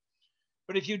first.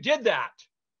 But if you did that,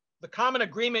 the common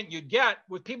agreement you'd get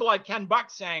with people like Ken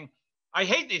Buck saying, I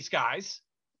hate these guys.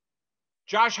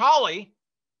 Josh Hawley,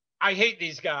 I hate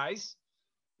these guys.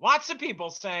 Lots of people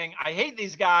saying, I hate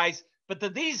these guys,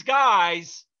 but these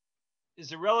guys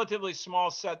is a relatively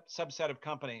small subset of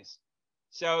companies.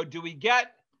 So do we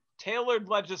get tailored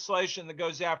legislation that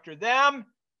goes after them?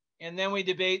 And then we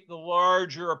debate the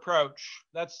larger approach.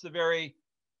 That's the very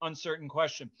uncertain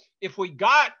question. If we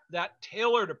got that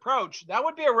tailored approach, that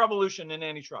would be a revolution in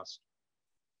antitrust,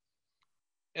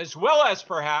 as well as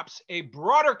perhaps a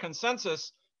broader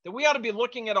consensus that we ought to be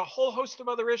looking at a whole host of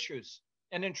other issues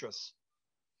and interests.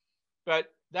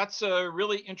 But that's a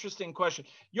really interesting question.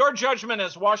 Your judgment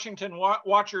as Washington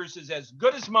watchers is as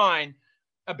good as mine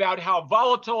about how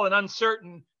volatile and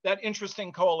uncertain that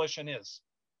interesting coalition is.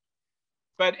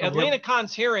 But at Lena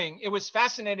Khan's hearing, it was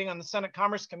fascinating on the Senate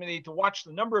Commerce Committee to watch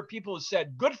the number of people who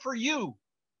said, good for you,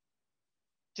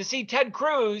 to see Ted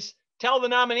Cruz tell the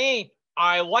nominee,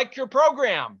 I like your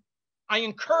program. I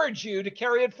encourage you to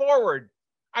carry it forward.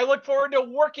 I look forward to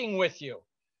working with you.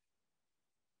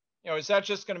 You know, is that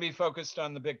just going to be focused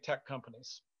on the big tech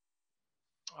companies?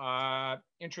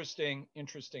 Interesting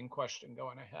question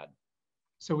going ahead.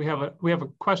 So we have a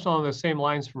question along the same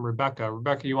lines from Rebecca.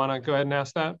 Rebecca, you want to go ahead and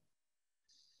ask that?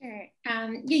 Sure. Yeah,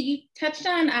 you touched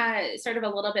on sort of a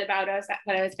little bit about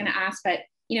what I was going to ask, but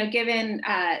given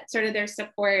sort of their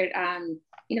support,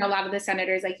 a lot of the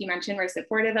senators, like you mentioned, were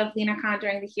supportive of Lena Khan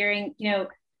during the hearing.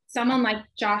 Someone like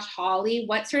Josh Hawley,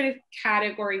 what sort of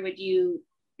category would you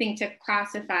think to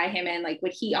classify him in? Like,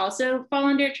 would he also fall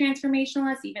under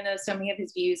transformationalist, even though so many of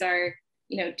his views are,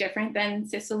 different than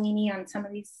Cicilline on some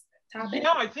of these topics?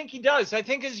 Yeah, I think he does. I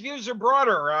think his views are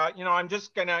broader. I'm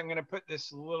gonna put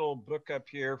this little book up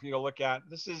here for you to look at.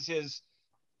 This is his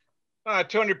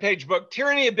 200-page book,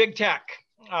 Tyranny of Big Tech.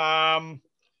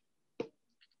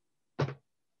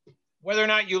 Whether or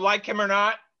not you like him or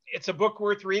not, it's a book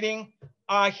worth reading.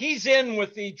 He's in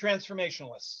with the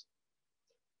transformationalists,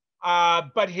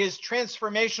 but his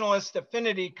transformationalist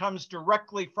affinity comes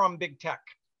directly from big tech.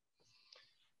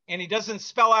 And he doesn't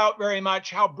spell out very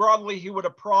much how broadly he would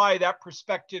apply that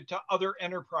perspective to other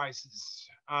enterprises.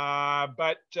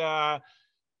 But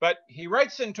he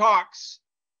writes and talks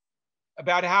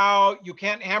about how you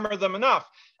can't hammer them enough.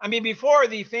 I mean, before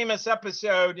the famous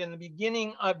episode in the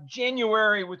beginning of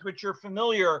January with which you're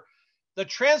familiar, the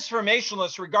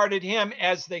transformationalists regarded him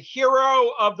as the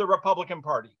hero of the Republican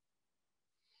Party.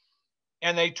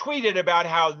 And they tweeted about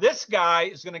how this guy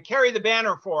is going to carry the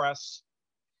banner for us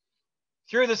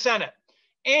through the Senate.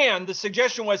 And the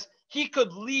suggestion was he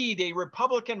could lead a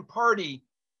Republican Party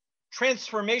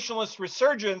transformationalist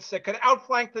resurgence that could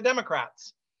outflank the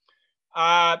Democrats.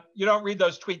 You don't read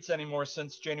those tweets anymore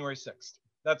since January 6th.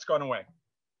 That's gone away.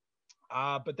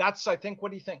 But that's, I think,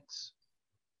 what he thinks.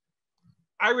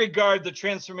 I regard the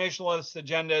transformationalist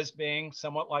agenda as being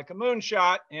somewhat like a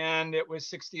moonshot. And it was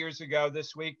 60 years ago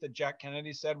this week that Jack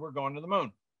Kennedy said, we're going to the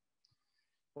moon.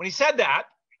 When he said that,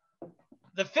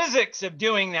 the physics of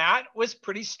doing that was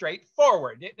pretty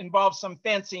straightforward. It involved some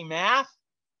fancy math,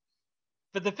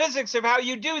 but the physics of how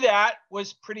you do that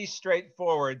was pretty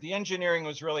straightforward. The engineering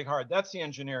was really hard. That's the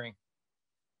engineering.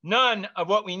 None of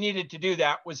what we needed to do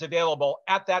that was available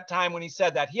at that time when he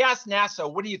said that. He asked NASA,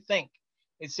 what do you think?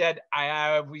 They said,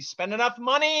 we spend enough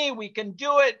money, we can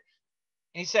do it.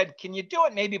 And he said, can you do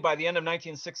it maybe by the end of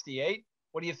 1968?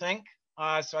 What do you think?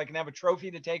 So I can have a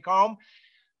trophy to take home.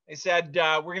 They said,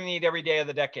 we're going to need every day of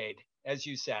the decade, as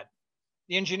you said.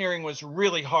 The engineering was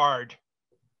really hard.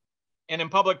 And in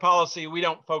public policy, we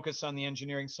don't focus on the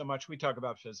engineering so much. We talk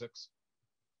about physics.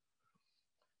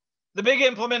 The big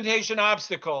implementation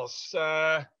obstacles.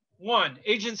 One,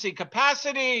 agency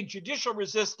capacity, judicial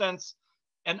resistance,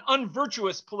 an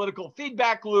unvirtuous political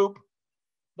feedback loop,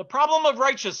 the problem of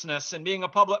righteousness and being a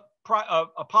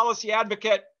policy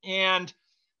advocate, and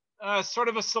sort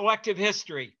of a selective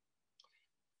history.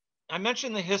 I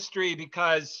mention the history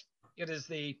because it is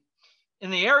in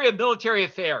the area of military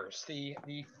affairs, the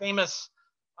famous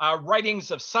writings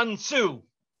of Sun Tzu,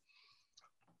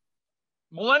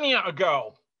 millennia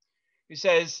ago, he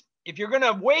says, if you're going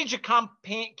to wage a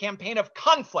campaign of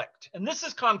conflict, and this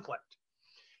is conflict,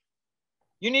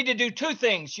 you need to do two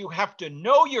things. You have to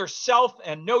know yourself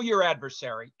and know your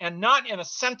adversary, and not in a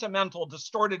sentimental,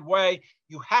 distorted way.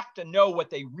 You have to know what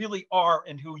they really are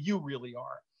and who you really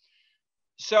are.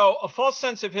 So a false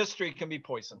sense of history can be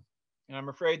poison. And I'm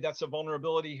afraid that's a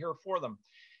vulnerability here for them.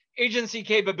 Agency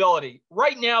capability.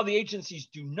 Right now, the agencies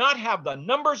do not have the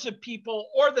numbers of people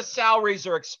or the salaries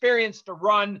or experience to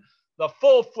run the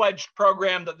full-fledged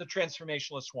program that the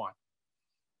transformationalists want.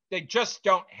 They just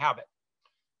don't have it.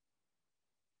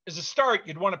 As a start,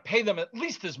 you'd want to pay them at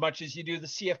least as much as you do the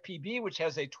CFPB, which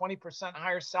has a 20%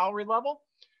 higher salary level.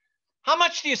 How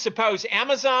much do you suppose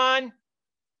Amazon,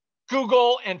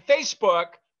 Google, and Facebook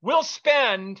will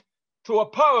spend to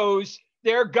oppose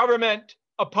their government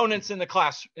opponents in the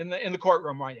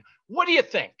courtroom right now? What do you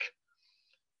think?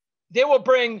 They will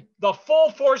bring the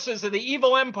full forces of the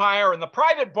evil empire and the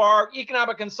private bar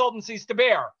economic consultancies to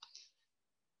bear.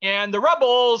 And the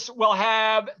rebels will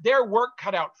have their work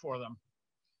cut out for them.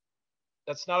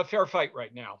 That's not a fair fight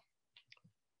right now.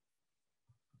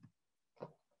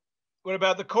 What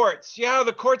about the courts? Yeah,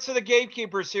 the courts are the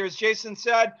gatekeepers here. As Jason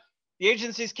said, the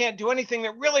agencies can't do anything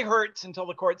that really hurts until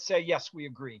the courts say, yes, we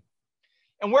agree.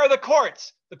 And where are the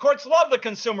courts? The courts love the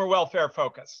consumer welfare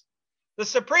focus. The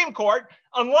Supreme Court,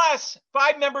 unless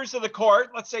 5 members of the court,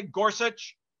 let's say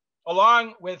Gorsuch,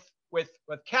 along with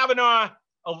Kavanaugh,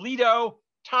 Alito,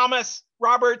 Thomas,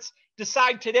 Roberts,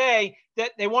 decide today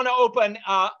that they want to open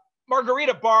a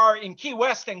margarita bar in Key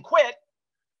West and quit,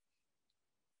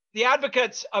 the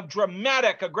advocates of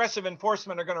dramatic aggressive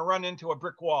enforcement are going to run into a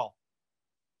brick wall.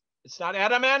 It's not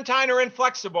adamantine or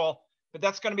inflexible, but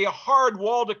that's going to be a hard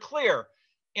wall to clear.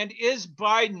 And is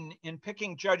Biden, in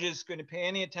picking judges, going to pay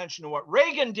any attention to what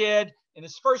Reagan did in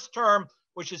his first term,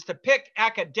 which is to pick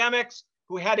academics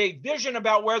who had a vision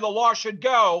about where the law should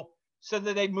go so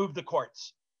that they'd move the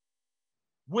courts?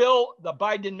 Will the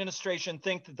Biden administration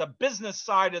think that the business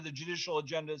side of the judicial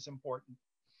agenda is important?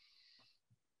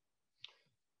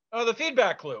 Oh, the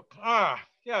feedback loop.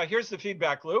 Yeah, here's the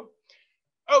feedback loop.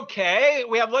 Okay,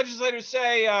 we have legislators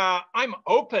say, I'm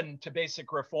open to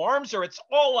basic reforms, or it's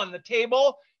all on the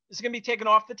table. Is it going to be taken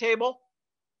off the table?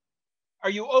 Are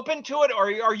you open to it,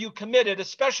 or are you committed,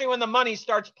 especially when the money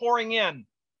starts pouring in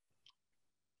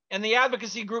and the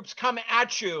advocacy groups come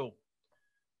at you?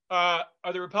 Are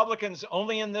the Republicans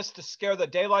only in this to scare the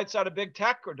daylights out of big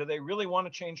tech, or do they really want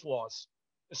to change laws,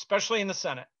 especially in the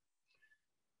Senate?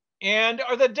 And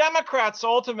are the Democrats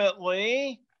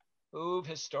ultimately, who've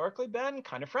historically been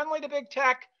kind of friendly to big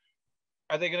tech,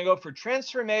 are they going to go for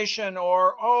transformation,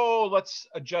 or, oh, let's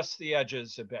adjust the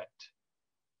edges a bit?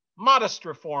 Modest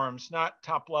reforms, not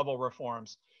top-level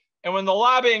reforms. And when the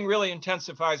lobbying really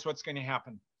intensifies, what's going to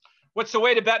happen? What's the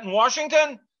way to bet in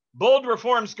Washington? Bold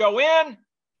reforms go in,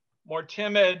 more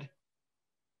timid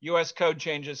US code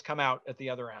changes come out at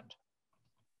the other end.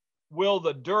 Will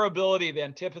the durability of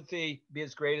antipathy be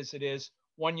as great as it is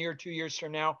 1 year, 2 years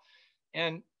from now?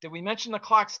 And did we mention the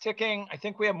clock's ticking? I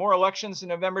think we have more elections in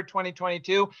November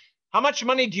 2022. How much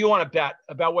money do you want to bet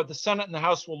about what the Senate and the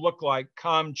House will look like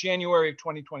come January of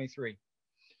 2023?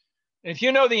 And if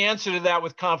you know the answer to that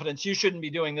with confidence, you shouldn't be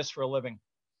doing this for a living.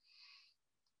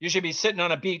 You should be sitting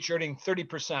on a beach earning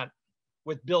 30%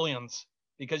 with billions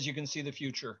because you can see the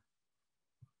future.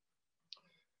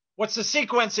 What's the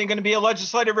sequencing going to be of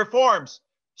legislative reforms?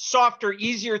 Softer,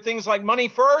 easier things like money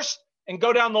first and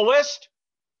go down the list,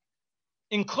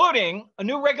 including a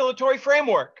new regulatory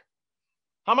framework.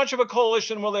 How much of a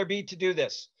coalition will there be to do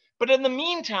this? But in the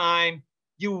meantime,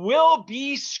 you will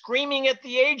be screaming at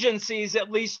the agencies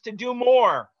at least to do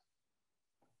more,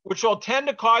 which will tend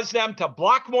to cause them to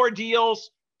block more deals,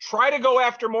 try to go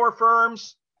after more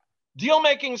firms. Deal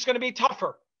making is going to be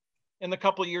tougher in the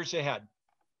couple of years ahead.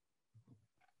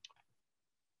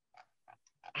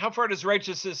 How far does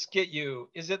righteousness get you?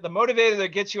 Is it the motivator that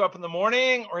gets you up in the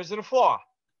morning, or is it a flaw?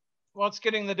 Well, it's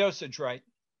getting the dosage right.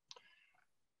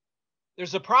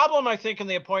 There's a problem, I think, in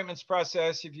the appointments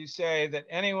process if you say that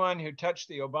anyone who touched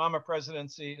the Obama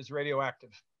presidency is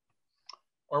radioactive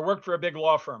or worked for a big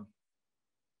law firm.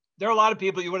 There are a lot of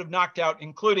people you would have knocked out,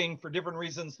 including, for different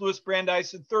reasons, Louis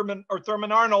Brandeis and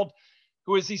Thurman Arnold,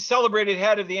 who was the celebrated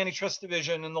head of the antitrust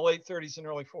division in the late 30s and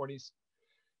early 40s.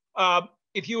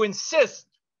 If you insist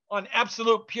on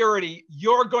absolute purity,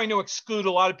 you're going to exclude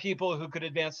a lot of people who could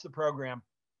advance the program.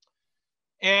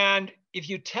 And if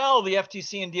you tell the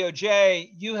FTC and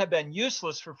DOJ you have been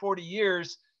useless for 40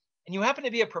 years and you happen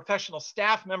to be a professional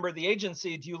staff member of the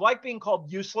agency, do you like being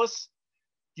called useless?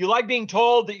 Do you like being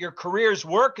told that your career's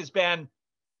work has been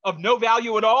of no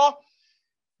value at all?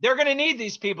 They're going to need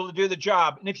these people to do the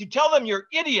job. And if you tell them you're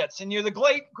idiots and you're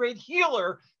the great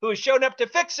healer who has shown up to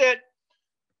fix it,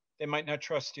 they might not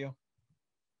trust you.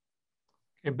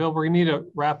 Okay, Bill, we're going to need to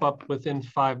wrap up within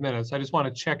 5 minutes. I just want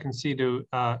to check and see,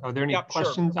 are there any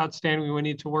questions outstanding we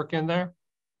need to work in there?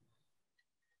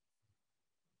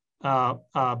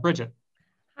 Bridget.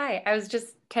 Hi, I was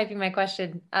just typing my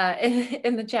question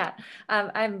in the chat.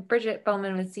 I'm Bridget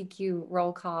Bowman with CQ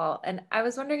Roll Call, and I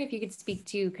was wondering if you could speak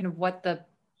to kind of what the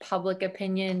public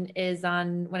opinion is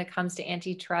on when it comes to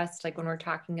antitrust, like when we're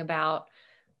talking about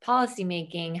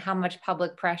policymaking, how much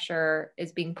public pressure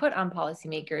is being put on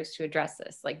policymakers to address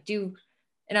this? Like, in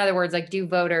other words, like, do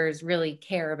voters really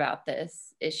care about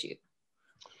this issue?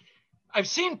 I've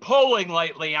seen polling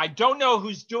lately. I don't know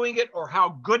who's doing it or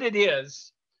how good it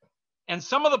is. And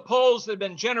some of the polls that have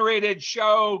been generated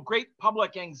show great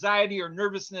public anxiety or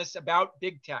nervousness about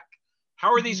big tech.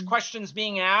 How are these questions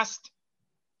being asked?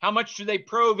 How much do they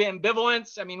probe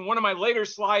ambivalence? I mean, one of my later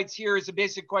slides here is a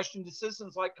basic question: do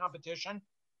citizens like competition?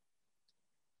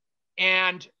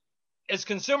 And as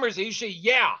consumers, they usually,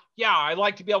 yeah, I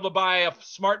like to be able to buy a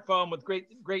smartphone with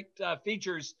great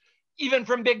features, even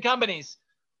from big companies.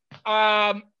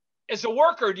 As a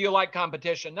worker, do you like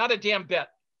competition? Not a damn bit.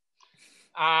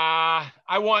 I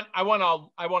want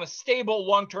a stable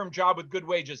long-term job with good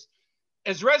wages.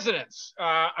 As residents,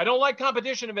 I don't like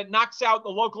competition if it knocks out the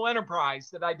local enterprise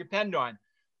that I depend on.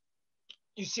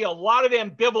 you see a lot of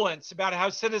ambivalence about how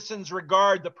citizens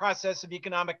regard the process of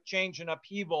economic change and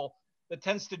upheaval that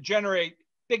tends to generate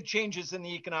big changes in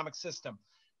the economic system.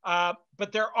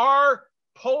 But there are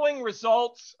polling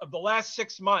results of the last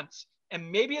 6 months,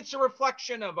 and maybe it's a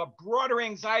reflection of a broader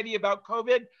anxiety about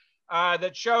COVID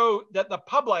that show that the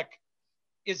public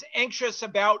is anxious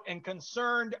about and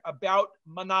concerned about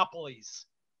monopolies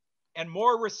and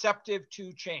more receptive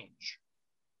to change.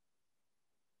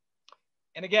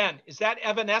 And again, is that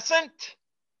evanescent?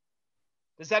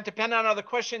 Does that depend on other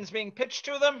questions being pitched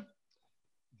to them?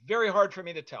 Very hard for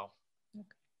me to tell.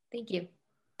 Thank you.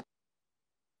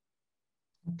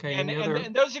 Okay.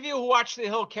 And those of you who watch The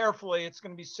Hill carefully, it's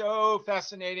going to be so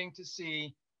fascinating to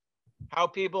see how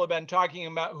people have been talking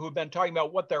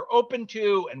about what they're open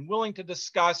to and willing to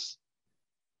discuss,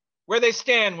 where they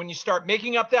stand when you start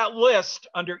making up that list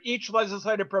under each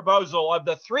legislative proposal of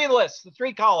the 3 lists, the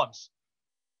 3 columns.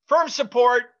 Firm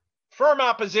support, firm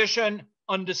opposition,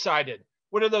 undecided.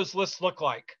 What do those lists look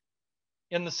like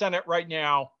in the Senate right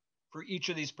now for each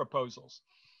of these proposals?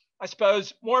 I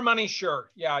suppose more money,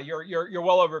 sure. Yeah, you're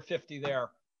well over 50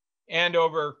 there and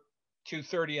over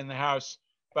 230 in the House.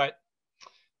 But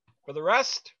for the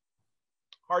rest,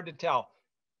 hard to tell.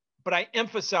 But I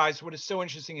emphasize what is so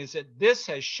interesting is that this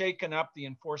has shaken up the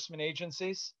enforcement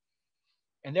agencies,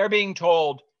 and they're being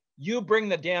told, you bring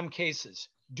the damn cases,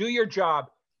 do your job.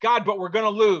 God, but we're going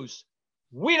to lose.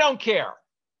 We don't care.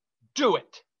 Do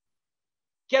it.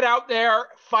 Get out there,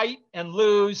 fight and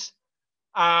lose.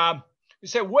 You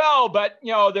say, well, but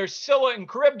there's Scylla and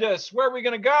Charybdis. Where are we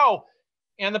going to go?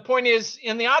 And the point is,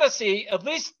 in the Odyssey, at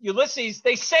least Ulysses,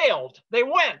 they sailed. They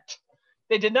went.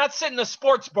 They did not sit in a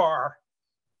sports bar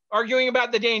arguing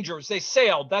about the dangers. They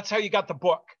sailed. That's how you got the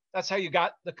book. That's how you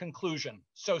got the conclusion.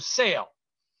 So sail.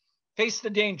 Face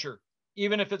the danger,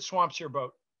 even if it swamps your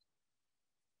boat.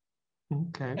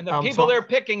 Okay. And the people they're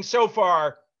picking so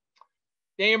far,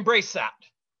 they embrace that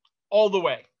all the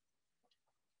way.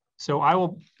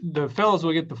 So the fellows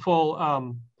will get the full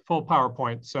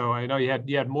PowerPoint. So I know you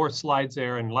had more slides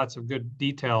there and lots of good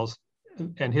details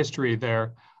and history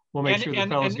there. We'll make sure the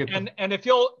fellows get them. And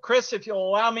Chris, if you'll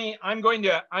allow me, I'm going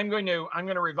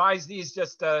to revise these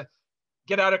just to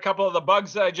get out a couple of the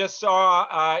bugs that I just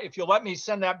saw. If you'll let me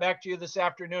send that back to you this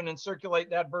afternoon and circulate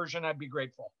that version, I'd be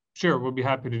grateful. Sure, we'll be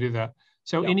happy to do that.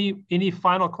 So any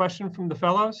final question from the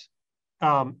fellows?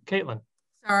 Caitlin.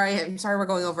 I'm sorry we're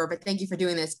going over, but thank you for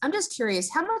doing this. I'm just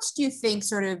curious, how much do you think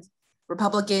sort of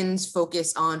Republicans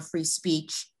focus on free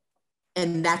speech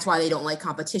and that's why they don't like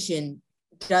competition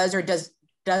does or does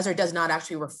not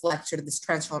actually reflect sort of this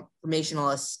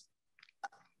transformationalist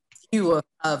view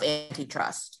of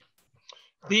antitrust?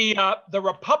 The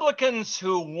Republicans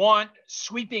who want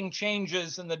sweeping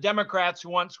changes and the Democrats who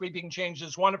want sweeping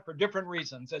changes want it for different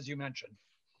reasons, as you mentioned.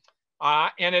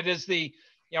 And it is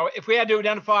if we had to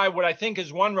identify what I think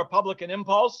is one Republican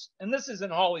impulse, and this is in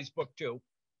Hawley's book too,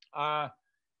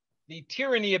 the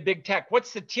tyranny of big tech.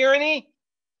 What's the tyranny?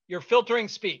 You're filtering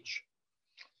speech.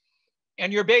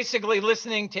 And you're basically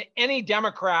listening to any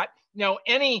Democrat,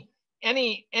 any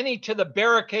to the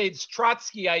barricades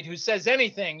Trotskyite who says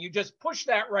anything, you just push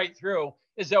that right through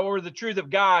as though we're the truth of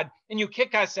God and you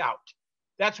kick us out.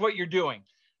 That's what you're doing.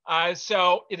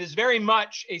 So it is very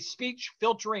much a speech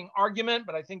filtering argument,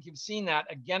 but I think you've seen that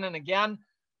again and again.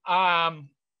 But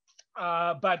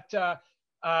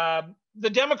the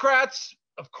Democrats,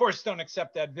 of course, don't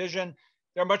accept that vision.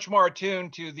 They're much more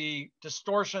attuned to the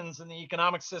distortions in the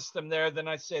economic system there than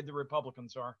I say the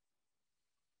Republicans are.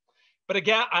 But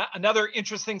again, another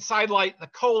interesting sidelight, the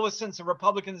coalescence of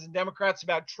Republicans and Democrats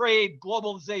about trade,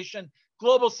 globalization,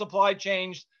 global supply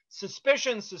chains,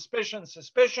 suspicion.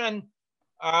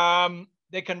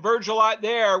 They converge a lot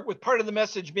there, with part of the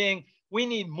message being we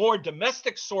need more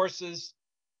domestic sources,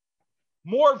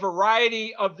 more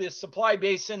variety of the supply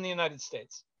base in the United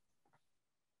States.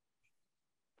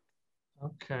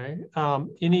 Okay.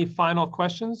 Any final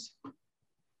questions?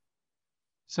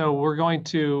 So we're going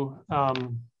to,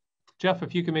 Jeff,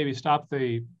 if you can maybe stop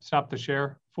the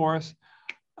share for us.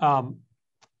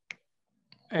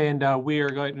 And we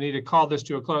are going to need to call this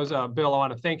to a close. Bill, I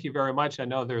want to thank you very much. I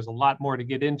know there's a lot more to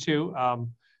get into,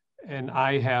 and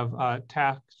I have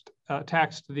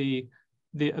taxed the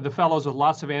fellows with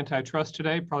lots of antitrust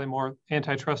today, probably more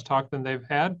antitrust talk than they've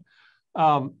had.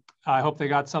 I hope they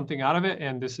got something out of it.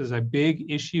 And this is a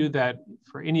big issue that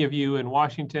for any of you in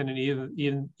Washington and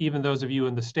even those of you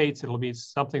in the States, it'll be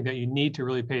something that you need to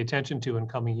really pay attention to in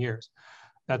coming years.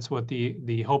 That's what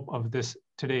the hope of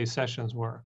today's sessions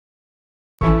were.